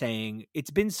 I'm saying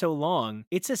it's been so long,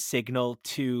 it's a signal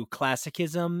to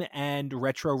classicism and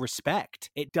retro respect.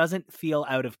 It doesn't feel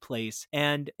out of place.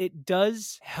 And it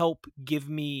does help give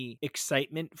me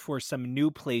excitement for some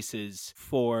new places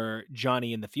for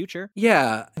Johnny in the future.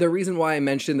 Yeah, the reason why I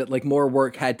mentioned that like more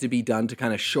work had to be done to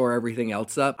kind of shore everything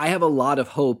else up, I have a lot of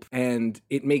hope, and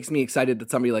it makes me excited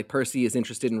that somebody like Percy is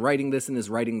interested in writing this and is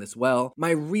writing this well.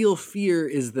 My real fear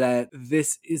is that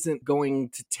this isn't going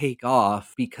to take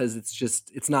off because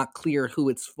it's not clear who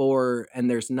it's for and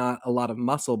there's not a lot of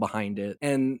muscle behind it.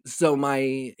 And so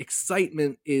my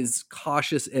excitement is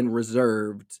cautious and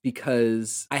reserved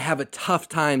because I have a tough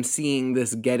time seeing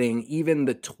this getting even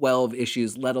the 12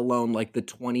 issues, let alone like the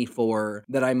 24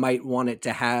 that I might want it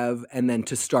to have, and then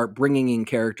to start bringing in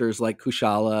characters like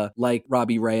Kushala, like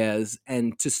Robbie Reyes,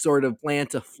 and to sort of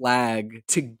plant a flag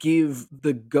to give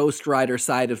the Ghost Rider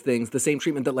side of things the same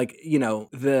treatment that, like, you know,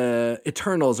 the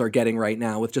Eternals are getting right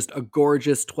now with just a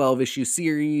gorgeous 12-issue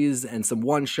series and some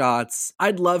one-shots.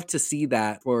 I'd love to see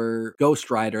that for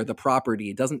Ghost Rider, the property.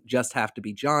 It doesn't just have to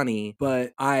be Johnny,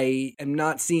 but I am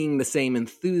not seeing the same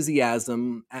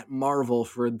enthusiasm at Marvel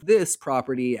for this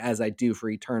property as I do for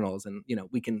Eternals. And, you know,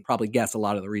 we can probably guess a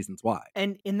lot of the reasons why.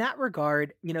 And in that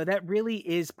regard, you know, that really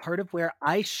is part of where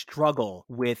I struggle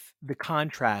with the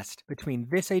contrast between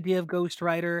this idea of Ghost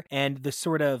Rider and the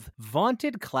sort of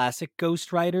vaunted classic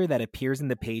Ghost Rider that appears in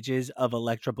the pages of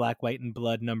Elektra Black, White, and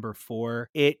Blood #4.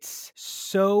 It's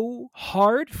so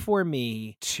hard for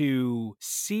me to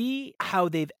see how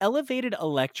they've elevated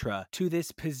Elektra to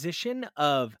this position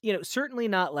of, you know, certainly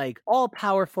not like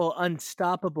all-powerful,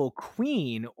 unstoppable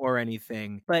queen or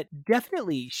anything, but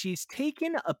definitely she's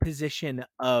taken a position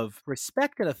of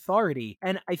respect and authority,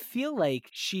 and I feel like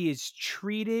she is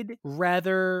treated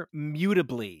rather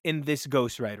mutably in this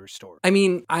Ghost Rider story. I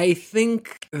mean, I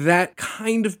think that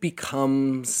kind of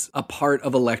becomes a part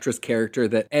of Elektra's character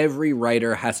that every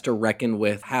writer has to reckon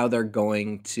with how they're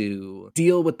going to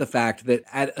deal with the fact that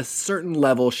at a certain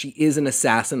level, she is an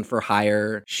assassin for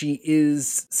hire. She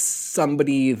is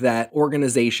somebody that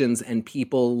organizations and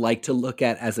people like to look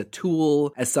at as a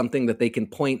tool, as something that they can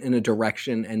point in a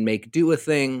direction and make do a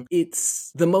thing.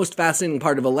 It's the most fascinating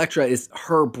part of Elektra is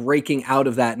her breaking out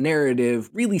of that narrative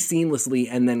really seamlessly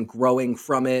and then growing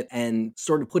from it and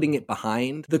sort of putting it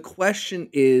behind. The question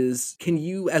is, can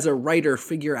you as a writer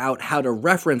figure out how to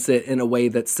reference it in a way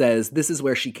that says this is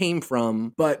where she came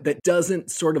from, but that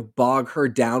doesn't sort of bog her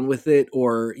down with it,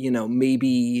 or, you know,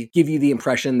 maybe give you the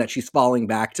impression that she's falling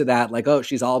back to that, like, oh,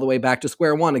 she's all the way back to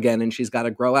square one again and she's got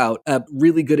to grow out. A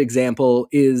really good example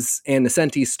is Ann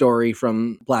Nesenti's story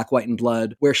from Black, White, and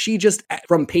Blood, where she just,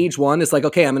 from page one, is like,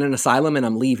 okay, I'm in an asylum and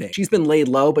I'm leaving. She's been laid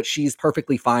low, but she's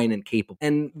perfectly fine and capable.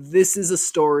 And this is a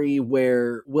story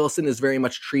where Wilson is very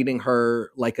much treating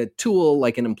her like a tool,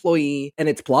 like an employee, and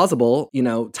it's plausible, you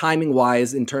know,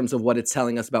 timing-wise, in terms of what it's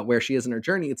telling us about where she is in her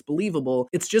journey. It's believable.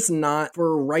 It's just not,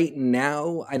 for right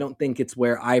now, I don't think it's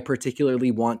where I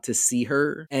particularly want to see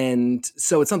her. And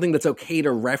so it's something that's okay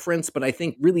to reference, but I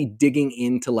think really digging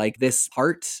into like this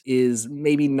part is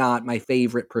maybe not my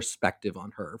favorite perspective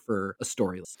on her for a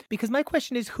story. Because my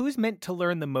question is, who's meant to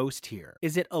learn the most here?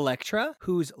 Is it Elektra,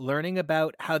 who's learning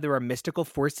about how there are mystical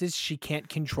forces she can't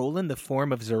control in the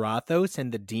form of Zarathos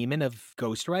and the demon of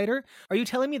Ghost Rider? Are you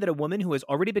telling me that a woman who has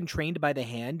already been trained by the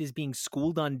Hand is being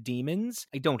schooled on demons?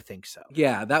 I don't think so.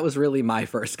 Yeah, that was really my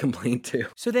first complaint too.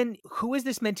 So then, who is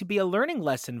this meant to be a learning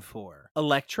lesson for?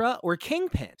 Elektra or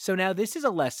Kingpin? So now this is a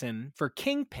lesson for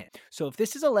Kingpin. So if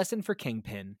this is a lesson for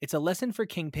Kingpin, it's a lesson for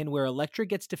Kingpin where Elektra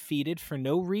gets defeated for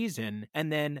no reason,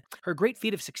 and then her great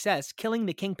feat of success, killing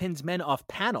the Kingpin's men off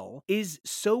panel, is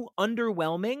so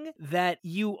underwhelming that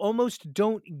you almost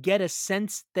don't get a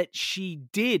sense that she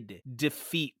did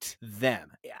defeat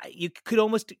them. You could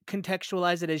almost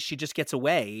contextualize it as she just gets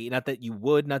away. Not that you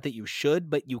would, not that you should,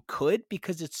 but you could,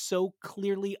 because it's so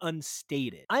clearly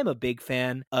unstated. I'm a big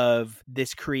fan of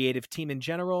this creative team in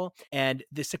general, and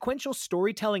the sequential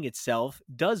storytelling itself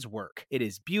does work. It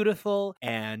is beautiful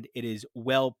and it is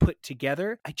well put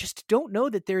together. I just don't know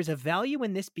that there's a value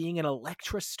in this being an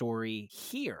Elektra story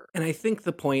here. And I think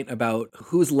the point about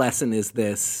whose lesson is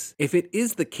this, if it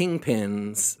is the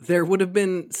Kingpin's, there would have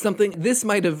been something, this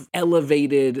might have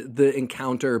elevated the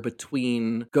encounter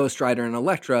between Ghost Rider and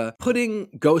Elektra, putting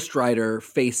Ghost Rider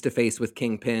face to face with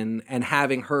Kingpin and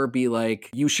having her be like,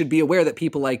 you should be aware that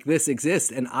people like this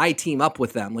exist and I team up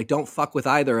with them. Like, don't fuck with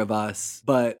either of us.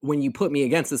 But when you put me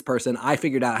against this person, I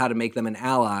figured out how to make them an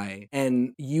ally,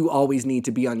 and you always need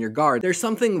to be on your guard. There's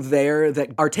something there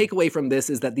that our takeaway from this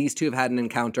is that these two have had an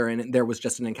encounter and there was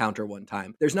just an encounter one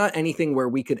time. There's not anything where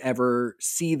we could ever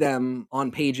see them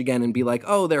on page again and be like,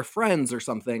 oh, they're friends or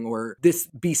something, or this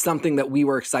be something that we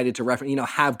were excited to reference, you know,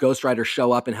 have Ghost Rider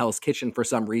show up in Hell's Kitchen for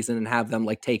some reason and have them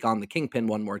like take on the Kingpin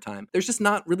one more time. There's just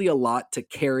not really a lot to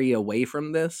carry away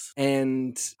from this.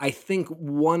 And I think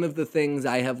one of the things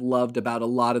I have loved about a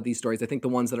lot of these stories, I think the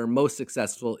ones that are most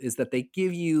successful, is that they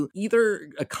give you either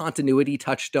a continuity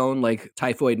touchstone like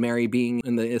Typhoid Mary being being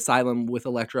in the asylum with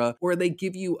Elektra, or they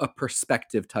give you a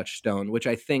perspective touchstone, which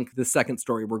I think the second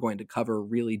story we're going to cover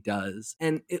really does.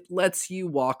 And it lets you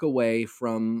walk away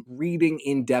from reading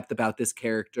in depth about this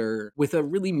character with a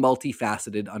really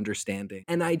multifaceted understanding.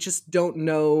 And I just don't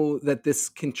know that this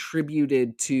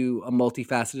contributed to a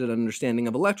multifaceted understanding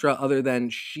of Elektra other than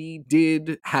she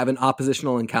did have an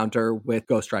oppositional encounter with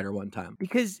Ghost Rider one time.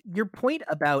 Because your point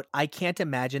about I can't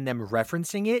imagine them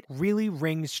referencing it really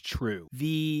rings true.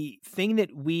 The thing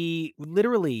that we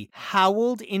literally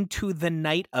howled into the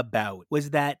night about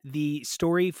was that the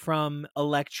story from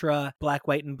Elektra, Black,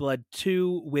 White, and Blood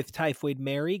 2 with Typhoid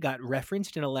Mary got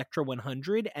referenced in Elektra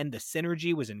 100, and the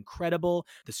synergy was incredible.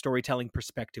 The storytelling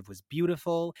perspective was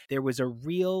beautiful. There was a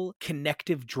real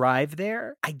connective drive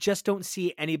there. I just don't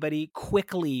see anybody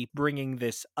quickly bringing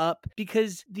this up,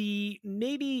 because the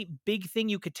maybe big thing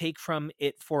you could take from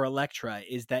it for Elektra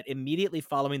is that immediately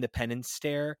following the penance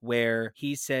stare, where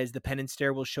he says the penance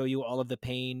stare will show you all of the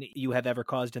pain you have ever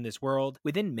caused in this world,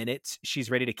 within minutes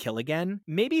she's ready to kill again.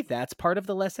 Maybe that's part of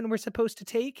the lesson we're supposed to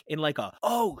take in like a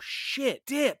oh shit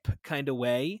dip kind of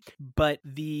way. But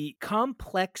the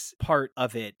complex part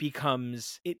of it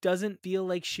becomes, it doesn't feel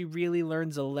like she really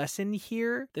learns a lesson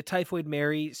here. The Typhoid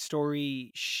Mary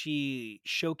story, she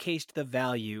showcased the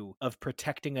value of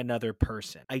protecting another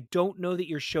person. I don't know that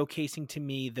you're showcasing to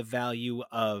me the value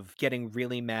of getting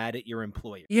really mad at your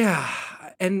employer. Yeah,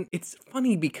 and it's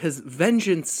funny because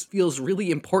vengeance feels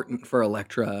really important for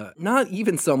Elektra. Not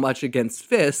even so much against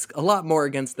Fisk, a lot more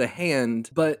against the Hand,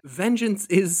 but vengeance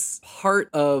is part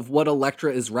of what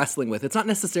Elektra is wrestling with. It's not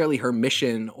necessarily her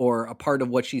mission or a part of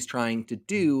what she's trying to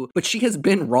do, but she has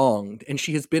been wronged and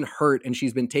she has been hurt and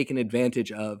she's been taken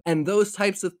advantage of. And those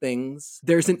types of things,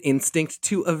 there's an instinct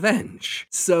to avenge.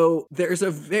 So there's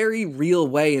a very real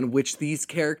way in which these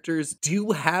characters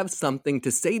do have something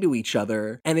to say to each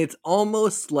other. And it's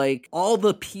almost like all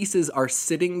the pieces are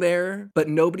sitting there, but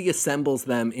nobody assembles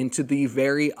them into the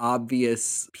very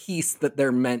obvious piece that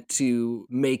they're meant to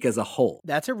make as a whole.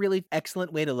 That's a really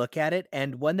excellent way to look at it,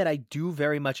 and one that I do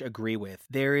very much agree with.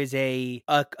 There is a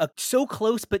so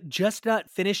close but just not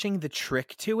finishing the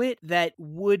trick to it that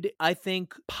would, I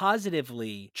think,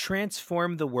 positively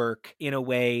transform the work in a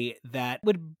way that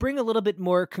would bring a little bit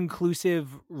more conclusive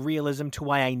realism to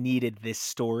why I needed this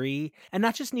story. And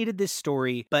not just needed this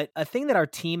story, but a thing that our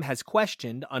team has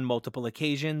questioned on multiple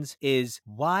occasions is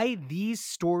why these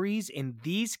stories and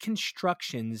these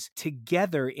constructions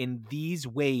together in these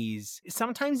ways.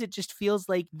 Sometimes it just feels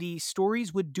like the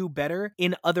stories would do better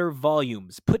in other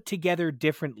volumes, put together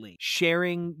differently,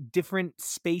 sharing different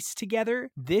space together.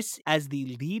 This as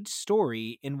the lead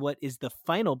story in what is the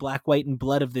final Black, White, and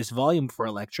Blood of this volume for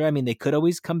Elektra. I mean, they could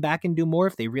always come back and do more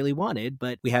if they really wanted,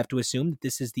 but we have to assume that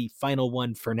this is the final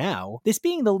one for now. This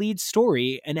being the lead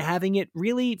story and having it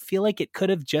really feel like it could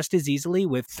have just as easily,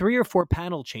 with 3 or 4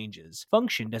 panel changes,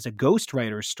 functioned as a Ghost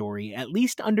Rider story, at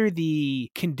least under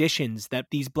the conditions that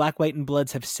these Black, White, and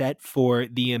Bloods have set for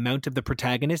the amount of the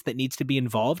protagonist that needs to be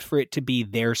involved for it to be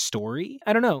their story.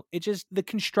 I don't know. It just, the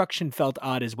construction felt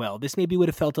odd as well. This maybe would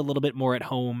have felt a little bit more at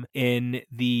home in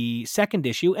the second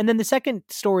issue, and then the second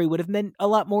story would have meant a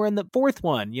lot more in the fourth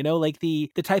one, you know, like the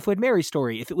Typhoid Mary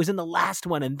story. If it was in the last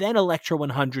one and then Elektra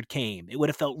 100 came, it would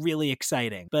have felt really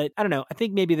exciting. But I don't know. I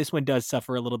think maybe this one does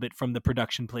suffer a little bit from the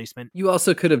production placement. You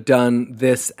also could have done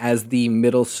this as the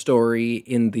middle story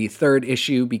in the third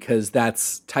issue, because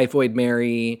that's Typhoid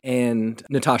Mary and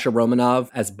Natasha Romanov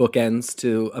as bookends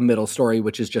to a middle story,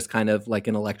 which is just kind of like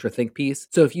an Elektra think piece.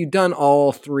 So if you'd done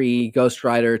all 3, Ghost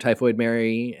Rider, Typhoid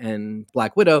Mary, and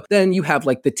Black Widow, then you have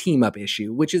like the team up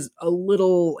issue, which is a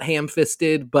little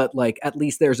ham-fisted, but like at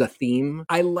least there's a theme.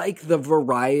 I like the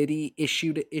variety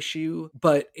issue to issue,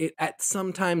 but it at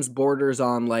sometimes borders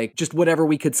on like just whatever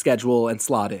we could schedule and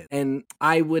slot in. And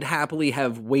I would happily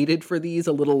have waited for these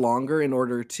a little longer in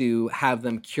order to have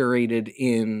them curated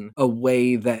in a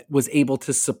way that was able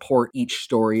to support each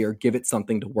story or give it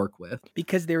something to work with.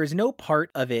 Because there is no part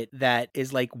of it that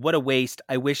is like, what a waste.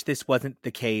 I wish this wasn't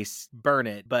the case. Burn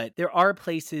it. But there are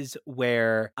places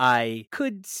where I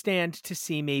could stand to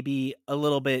see maybe a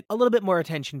little bit more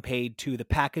attention paid to the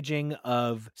packaging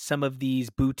of some of these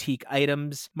boutique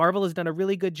items. Marvel has done a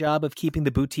really good job of keeping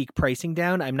the boutique pricing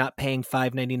down. I'm not paying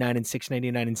 $5.99 and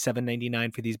 $6.99 and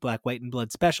 $7.99 for these Black, White, and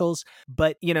Blood specials.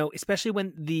 But, you know, especially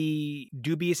when the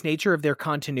dubious nature of their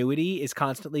continuity is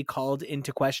constantly called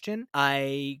into question,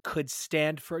 I could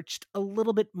stand for just a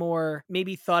little bit more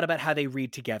maybe thought about how they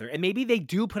read together. And maybe they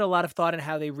do put a lot of thought in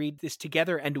how they read this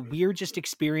together, and we're just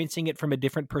experiencing it from a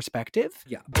different perspective.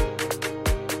 Yeah.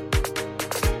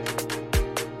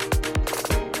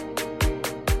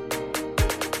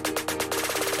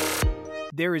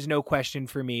 there is no question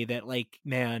for me that, like,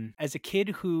 man, as a kid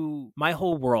who, my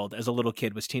whole world as a little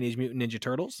kid was Teenage Mutant Ninja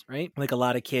Turtles, right? Like a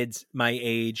lot of kids my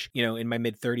age, in my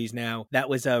mid 30s now, that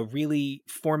was a really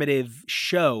formative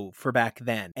show for back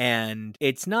then. And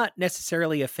it's not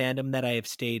necessarily a fandom that I have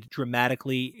stayed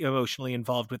dramatically emotionally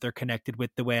involved with or connected with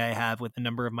the way I have with a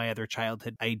number of my other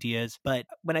childhood ideas. But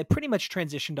when I pretty much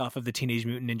transitioned off of the Teenage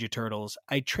Mutant Ninja Turtles,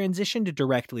 I transitioned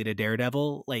directly to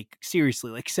Daredevil. Like,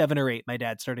 seriously, like 7 or 8, my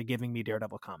dad started giving me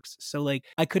Daredevil comics. So like,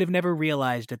 I could have never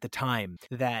realized at the time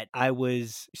that I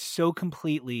was so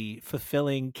completely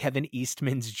fulfilling Kevin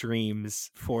Eastman's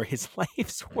dreams for his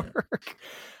life's work.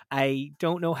 I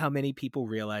don't know how many people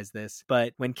realize this,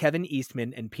 but when Kevin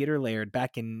Eastman and Peter Laird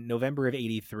back in November of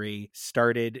 83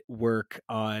 started work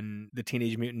on the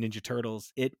Teenage Mutant Ninja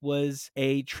Turtles, it was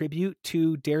a tribute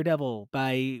to Daredevil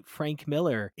by Frank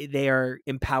Miller. They are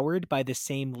empowered by the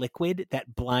same liquid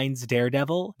that blinds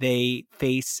Daredevil. They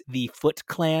face the Foot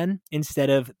Clan instead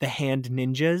of the Hand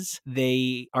Ninjas.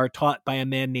 They are taught by a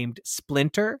man named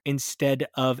Splinter instead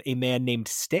of a man named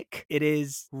Stick. It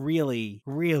is really,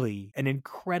 really an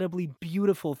incredibly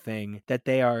beautiful thing that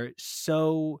they are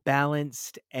so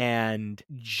balanced and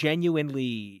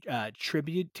genuinely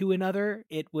tribute to another.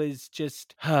 It was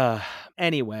just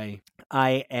anyway,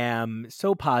 I am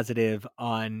so positive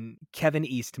on Kevin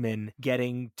Eastman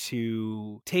getting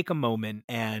to take a moment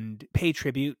and pay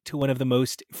tribute to one of the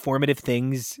most formative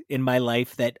things in my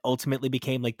life that ultimately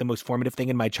became like the most formative thing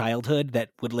in my childhood that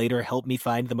would later help me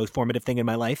find the most formative thing in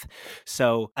my life.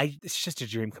 So it's just a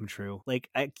dream come true. Like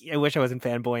I wish I wasn't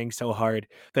fanboying so hard,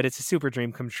 but it's a super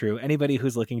dream come true. Anybody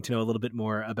who's looking to know a little bit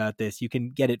more about this, you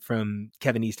can get it from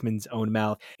Kevin Eastman's own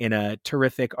mouth in a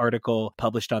terrific article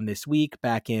published on This Week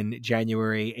back in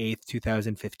January 8th,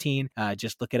 2015.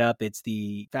 Just look it up. It's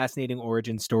the fascinating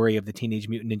origin story of the Teenage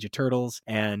Mutant Ninja Turtles,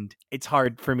 and it's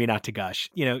hard for me not to gush.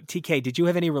 TK, did you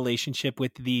have any relationship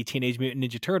with the Teenage Mutant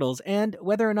Ninja Turtles? And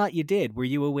whether or not you did, were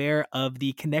you aware of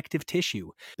the connective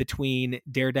tissue between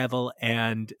Daredevil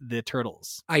and the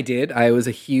Turtles? I did. I was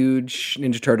a huge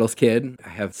Ninja Turtles kid. I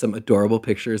have some adorable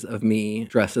pictures of me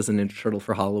dressed as a Ninja Turtle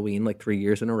for Halloween like 3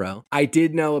 years in a row. I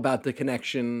did know about the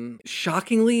connection.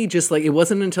 Shockingly, just like it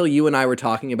wasn't until you and I were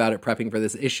talking about it prepping for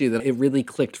this issue that it really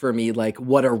clicked for me like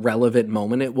what a relevant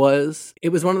moment it was. It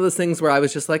was one of those things where I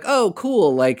was just like, oh,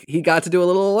 cool. Like he got to do a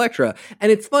little Elektra.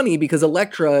 And it's funny because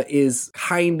Elektra is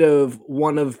kind of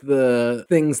one of the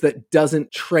things that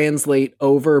doesn't translate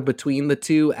over between the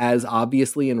two as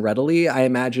obviously and readily. I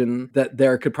imagine that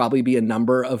there could probably be a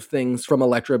number of things from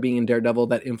Elektra being in Daredevil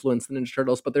that influence the Ninja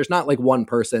Turtles, but there's not like one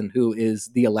person who is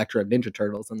the Elektra of Ninja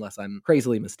Turtles, unless I'm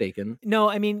crazily mistaken. No,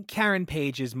 I mean, Karen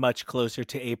Page is much closer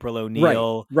to April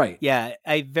O'Neil. Right. Yeah,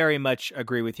 I very much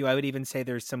agree with you. I would even say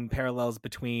there's some parallels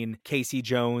between Casey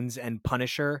Jones and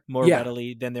Punisher more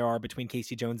readily than there are between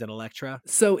Casey Jones and Elektra.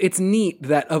 So it's neat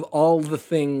that of all the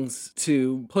things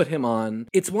to put him on,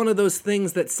 it's one of those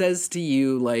things that says to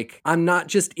you, like, I'm not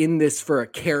just in this for a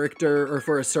character or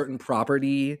for a certain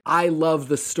property. I love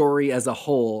the story as a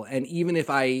whole. And even if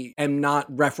I am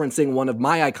not referencing one of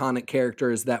my iconic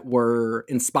characters that were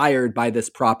inspired by this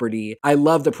property, I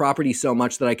love the property so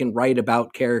much that I can write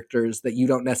about characters that you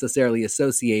don't necessarily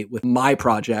associate with my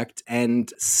project.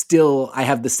 And still, I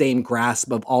have the same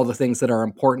grasp of all the things that are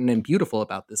important and beautiful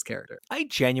about this character. I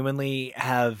genuinely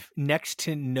have next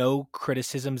to no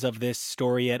criticisms of this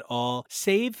story at all,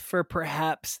 save for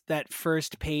perhaps that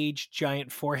first page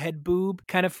giant forehead boob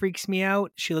kind of freaks me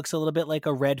out. She looks a little bit like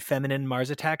a red feminine Mars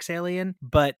Attacks alien.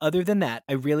 But other than that,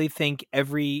 I really think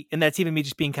and that's even me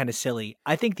just being kind of silly,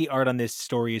 I think the art on this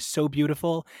story is so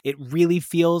beautiful. It really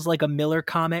feels like a Miller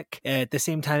comic. At the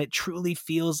same time, it truly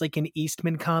feels like an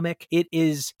Eastman comic. It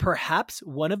is perhaps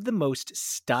one of the most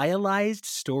stylized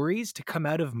stories to come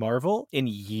out of Marvel in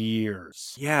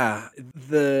years. Yeah,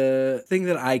 the thing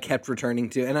that I kept returning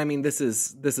to, and I mean, this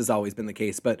has always been the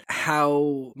case, but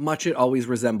how much it always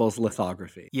resembles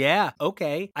lithography. Yeah,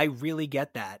 okay. I really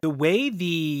get that. The way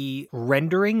the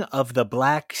rendering of the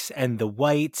blacks and the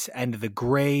whites and the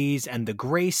grays and the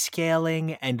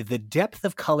grayscaling and the depth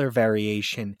of color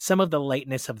variation, some of the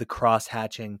lightness of the cross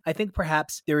hatching, I think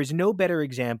perhaps there is no better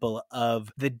example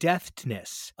of the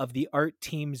deftness of the art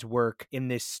team's work in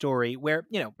this story where,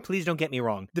 please don't get me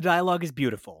wrong, the dialogue is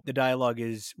beautiful. The dialogue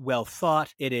is well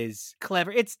thought. It is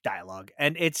clever. It's dialogue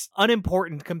and it's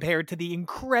unimportant compared to the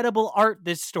incredible art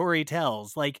this story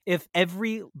tells. Like if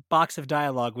every box of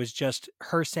dialogue was just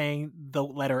her saying the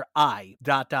letter I ...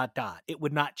 it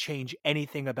would not change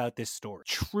anything about this story.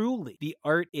 Truly, the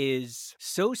art is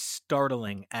so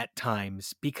startling at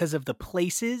times because of the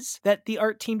places that the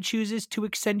art team chooses to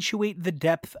accentuate the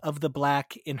depth of the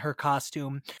black in her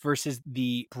costume versus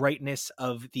the brightness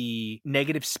of the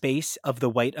negative space of the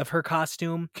white of her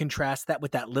costume. Contrast that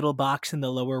with that little box in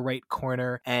the lower right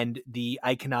corner and the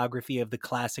iconography of the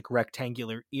classic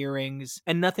rectangular earrings,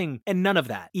 and none of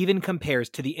that even compares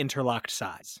to the interlocked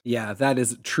size. Yeah, that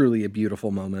is truly a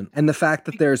beautiful moment. And the fact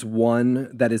that there's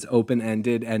one that is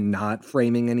open-ended and not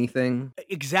framing anything.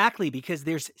 Exactly, because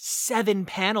there's 7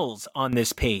 panels on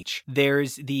this page.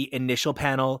 There's the initial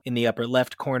panel in the upper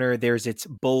left corner, there's its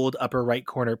bold upper right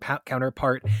corner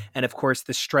counterpart, and of course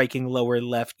the striking lower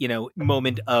left,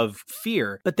 moment of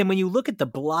fear. But then when you look at the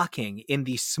blocking in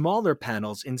the smaller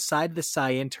panels inside the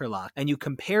Psy interlock and you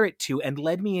compare it to "And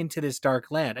Led Me Into This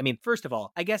Dark Land," I mean, first of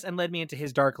all, I guess "And Led Me Into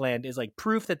His Dark Land" is like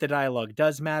proof that the dialogue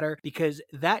does matter, because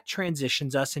that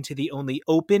transitions us into the only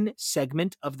open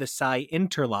segment of the Psy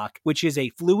interlock, which is a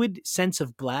fluid sense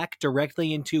of black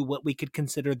directly into what we could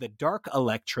consider the Dark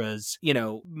Electra's,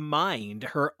 mind,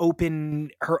 her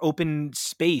open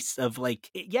space of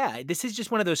this is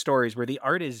just one of those stories where the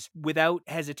art is without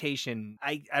hesitation.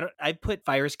 I put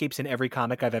fire escapes in every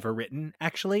comic I've ever written.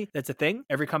 Actually, that's a thing.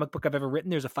 Every comic book I've ever written,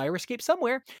 there's a fire escape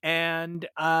somewhere, and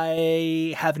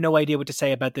I have no idea what to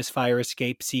say about this fire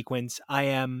escape sequence.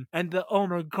 Oh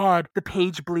my god, the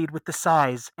page bleed with the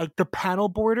size, like the panel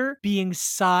border being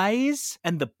size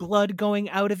and the blood going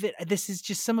out of it. This is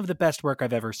just some of the best work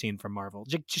I've ever seen from Marvel.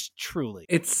 Just truly.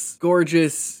 It's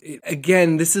gorgeous.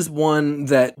 Again, this is one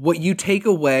that what you take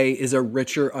away is a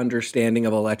richer understanding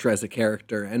of Elektra as a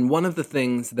character. And one of the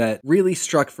things that really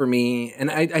struck for me,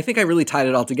 and I think I really tied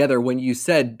it all together when you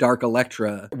said Dark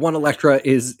Elektra. One Elektra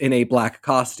is in a black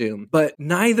costume, but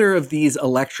neither of these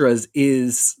Elektras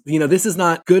is, this is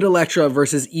not good Elektra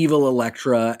versus evil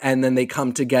Elektra, and then they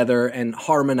come together and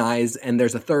harmonize, and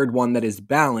there's a third one that is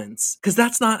balance. Because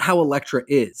that's not how Elektra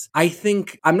is. I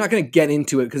think, I'm not going to get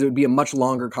into it because it would be a much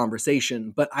longer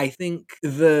conversation, but I think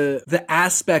the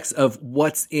aspects of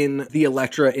what's in the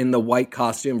Elektra in the white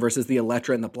costume versus the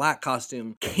Elektra in the black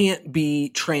costume can't be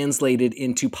translated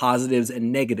into positives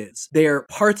and negatives. They're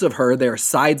parts of her, they're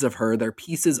sides of her, they're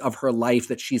pieces of her life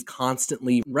that she's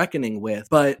constantly reckoning with.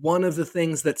 But one of the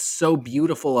things that's so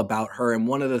beautiful about her, and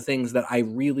one of the things that I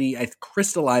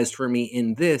crystallized for me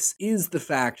in this, is the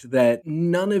fact that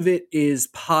none of it is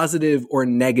positive or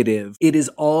negative. It is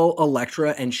all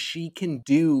Elektra, and she can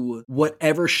do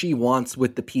whatever she wants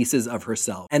with the pieces of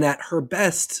herself. And at her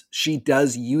best, she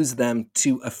does use them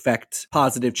to affect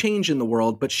positive change in the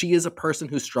world, but she is a person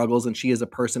who struggles, and she is a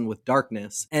person with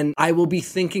darkness. And I will be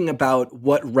thinking about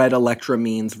what red Elektra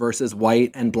means versus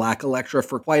white and black Elektra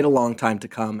for quite a long time to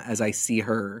come as I see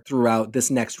her throughout this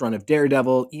next run of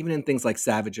Daredevil, even in things like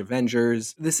Savage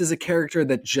Avengers. This is a character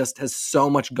that just has so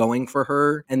much going for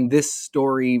her, and this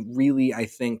story really, I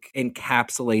think,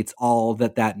 encapsulates all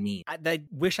that means. I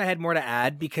wish I had more to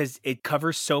add because it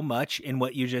covers so much in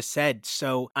what you just said.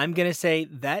 So I'm going to say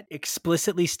that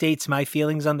explicitly states my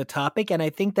feelings on the topic, and I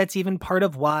think that's even part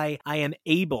of why I am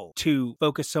able to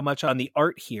focus so much on the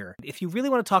art here. If you really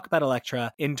want to talk about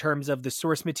Elektra in terms of the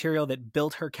source material that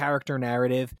built her character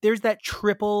narrative, there's that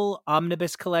triple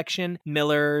omnibus collection,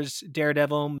 Miller's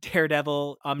Daredevil,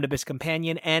 Omnibus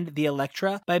Companion, and The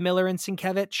Elektra by Miller and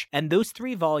Sienkiewicz. And those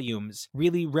 3 volumes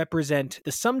really represent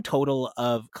the sum total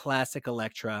of classic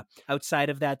Elektra. Outside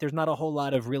of that, there's not a whole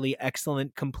lot of really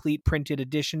excellent complete printed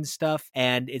edition stuff,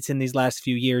 and it's in these last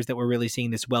few years that we're really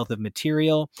seeing this wealth of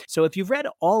material. So if you've read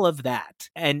all of that,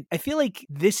 and I feel like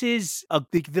this is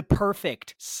the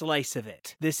perfect slice of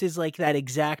it. This is like that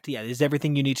exact, this is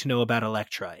everything you need to know about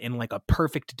Elektra in like a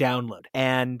perfect download.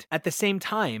 And at the same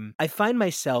time, I find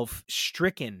myself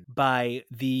stricken by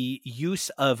the use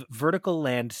of vertical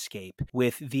landscape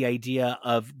with the idea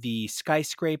of the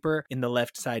skyscraper in the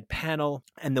left side panel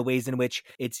and the ways in which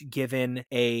it's given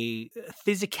a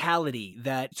physicality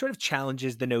that sort of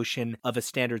challenges the notion of a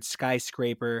standard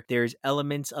skyscraper. There's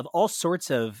elements of all sorts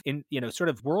of, sort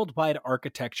of worldwide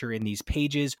architecture in these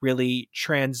pages, really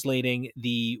translating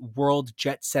the world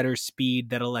jet setter speed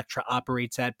that Elektra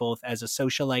operates at both as a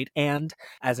socialite and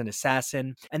as an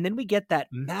assassin. And then we get that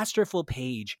masterful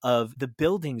page of the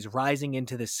buildings rising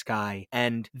into the sky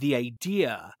and the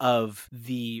idea of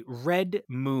the red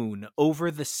moon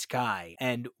over the sky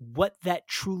and what that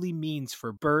truly means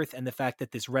for birth, and the fact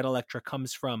that this red Elektra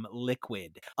comes from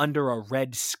liquid under a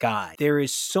red sky. There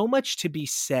is so much to be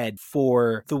said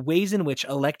for the ways in which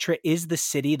Elektra is the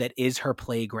city that is her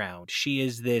playground. She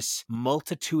is this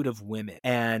multitude of women,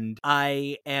 and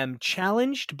I am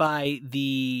challenged by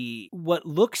what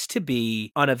looks to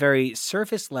be, on a very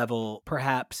surface level,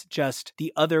 perhaps just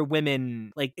the other women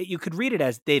even, like, you could read it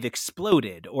as they've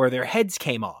exploded or their heads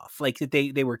came off, like that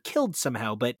they were killed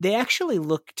somehow, but they actually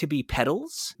look to be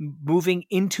petals moving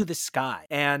into the sky.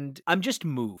 And I'm just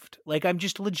moved. Like, I'm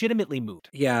just legitimately moved.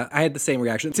 Yeah, I had the same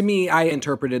reaction. To me, I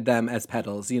interpreted them as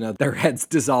petals. Their heads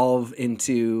dissolve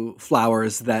into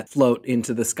flowers that float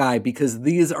into the sky because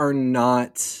these are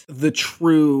not the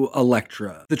true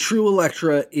Elektra. The true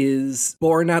Elektra is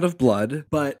born out of blood,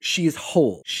 but she's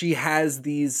whole. She has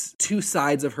these two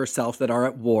sides of herself that are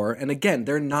at war. And again,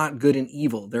 they're not good and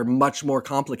evil. They're much more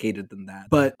complicated than that.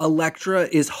 But Elektra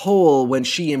is whole when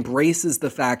she embraces the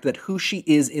fact that who she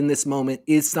is in this moment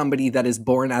is somebody that is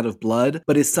born out of blood,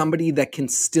 but is somebody that can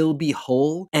still be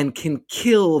whole and can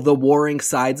kill the warring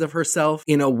sides of herself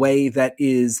in a way that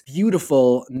is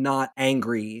beautiful, not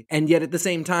angry. And yet at the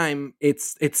same time,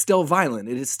 it's still violent.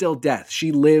 It is still death.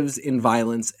 She lives in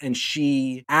violence, and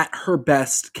she, at her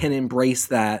best, can embrace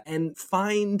that and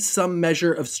find some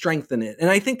measure of strength in it. And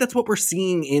I think that's what we're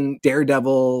seeing in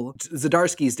Daredevil,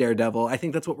 Zdarsky's Daredevil. I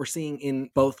think that's what we're seeing in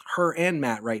both her and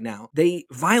Matt right now.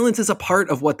 Violence is a part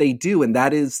of what they do, and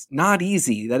that is not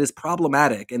easy. That is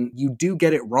problematic, and you do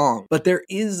get it wrong. But there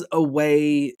is a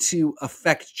way to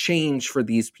affect change for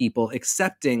these people,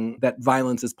 accepting that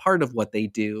violence is part of what they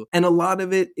do. And a lot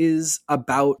of it is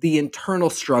about the internal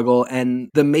struggle and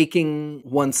the making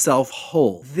oneself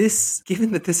whole.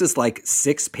 Given that this is like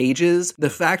 6 pages, the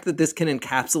fact that this can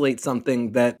encapsulate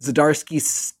something that Zdarsky's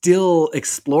still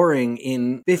exploring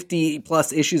in 50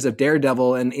 plus issues of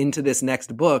Daredevil and into this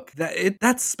next book,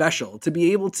 that's special. To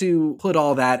be able to put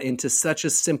all that into such a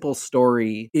simple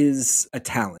story is a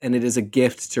talent, and it is a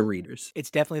gift to readers.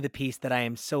 It's definitely the piece that I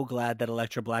am so glad that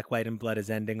Elektra Black, White, and Blood is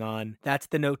ending on. That's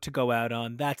the note to go out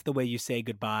on. That's the way you say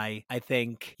goodbye. I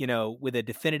think, with a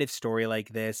definitive story like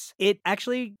this, it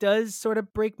actually does sort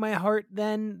of break my heart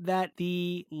then that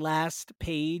the last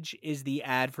page is the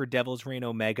ad for Devil's Reign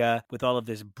Omega with all of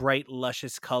this bright,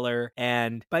 luscious color.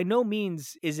 And by no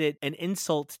means is it an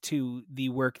insult to the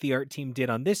work the art team did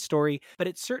on this story, but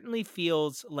it certainly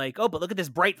feels like, oh, but look at this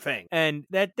bright thing. And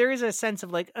that there is a sense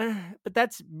of like, but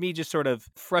that's me just sort of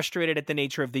frustrated at the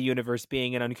nature of the universe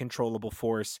being an uncontrollable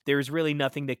force. There's really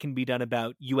nothing that can be done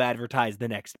about you advertise the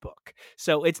next book.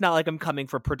 So it's not like I'm coming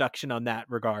for production on that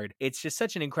regard. It's just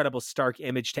such an incredible stark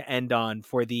image to end on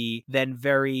for the then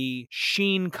very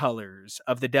sheen colors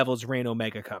of the Devil's Reign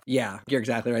Omega cover. Yeah, you're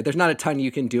exactly right. There's not a ton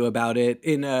you can do about it.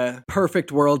 In a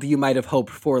perfect world, you might have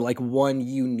hoped for like one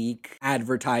unique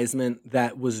advertisement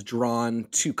that was drawn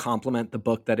to complement the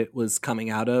book that it was coming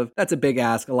out of. That's a big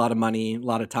ask, a lot of money, a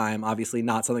lot of time. Obviously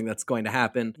not something that's going to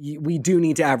happen. We do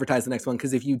need to advertise the next one,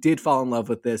 because if you did fall in love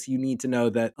with this, you need to know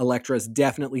that Elektra is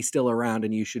definitely still around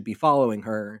and you should be following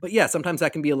her. But yeah, sometimes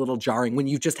that can be a little jarring when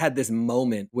you've just had this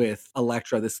moment with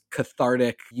Elektra, this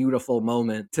cathartic, beautiful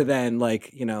moment, to then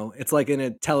it's like in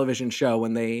a television show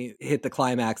when they hit the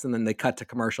climax and then they cut to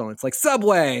commercial and it's like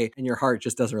Subway, and your heart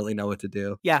just doesn't really know what to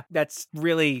do. Yeah, that's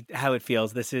really how it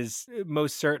feels. This is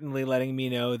most certainly letting me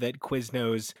know that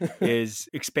Quiznos is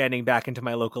expanding back into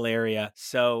my local area.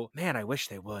 So, man, I wish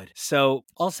they would. So,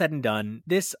 all said and done,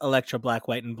 this Elektra Black,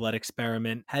 White, and Blood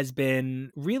experiment has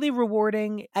been really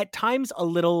rewarding, at times a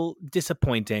little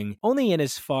disappointing, only in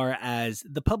as far as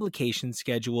the publication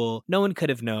schedule no one could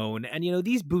have known. And,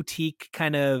 these boutique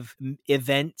kind of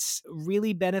events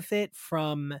really benefit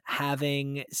from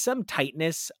having some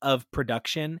tightness of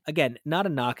production. Again, not a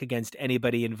knock against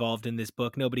anybody involved in this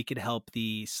book. Nobody could help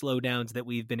the slowdowns that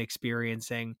we've been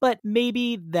experiencing, but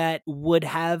maybe that would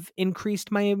have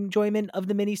increased my enjoyment of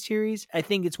the miniseries. I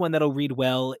think it's one that'll read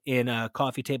well in a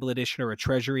coffee table edition or a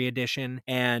treasury edition,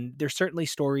 and there's certainly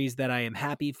stories that I am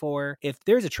happy for. If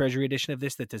there's a treasury edition of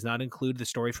this that does not include the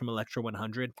story from Elektra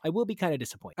 100, I will be kind of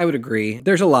disappointed. I would agree.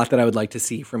 There's a lot that I would like to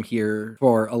see from here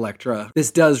for Elektra.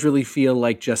 This does really feel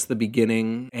like just the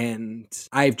beginning, and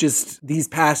I've just, these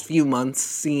past few months,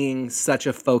 seeing such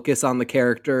a focus on the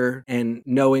character and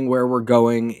knowing where we're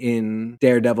going in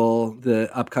Daredevil,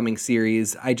 the upcoming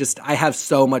series, I have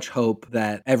so much hope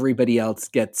that everybody else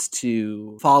gets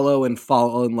to follow and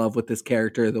fall in love with this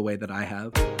character the way that I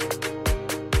have.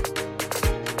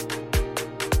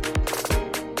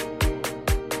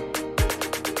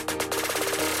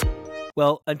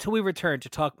 Well, until we return to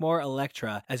talk more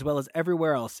Elektra, as well as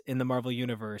everywhere else in the Marvel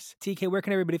Universe, TK, where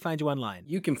can everybody find you online?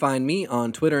 You can find me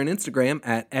on Twitter and Instagram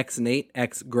at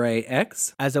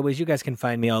xnateXgrayX. As always, you guys can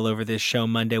find me all over this show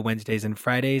Monday, Wednesdays, and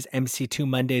Fridays, MC2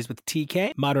 Mondays with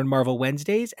TK, Modern Marvel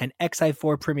Wednesdays, and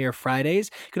XI4 Premiere Fridays.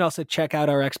 You can also check out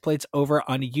our exploits over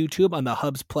on YouTube on the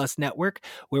Hubs Plus network,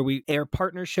 where we air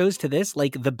partner shows to this,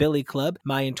 like The Billy Club,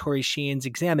 my and Tori Sheehan's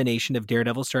examination of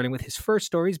Daredevil, starting with his first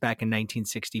stories back in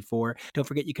 1964, Don't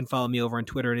forget you can follow me over on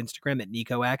Twitter and Instagram at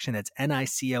Nico Action. That's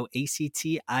NicoAction.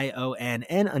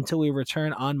 Until we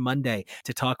return on Monday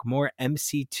to talk more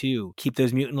MC2. Keep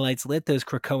those mutant lights lit, those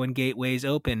Krakoan gateways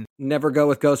open. Never go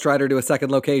with Ghost Rider to a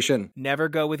second location. Never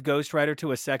go with Ghost Rider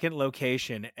to a second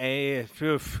location.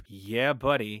 Yeah,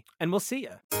 buddy. And we'll see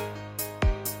ya.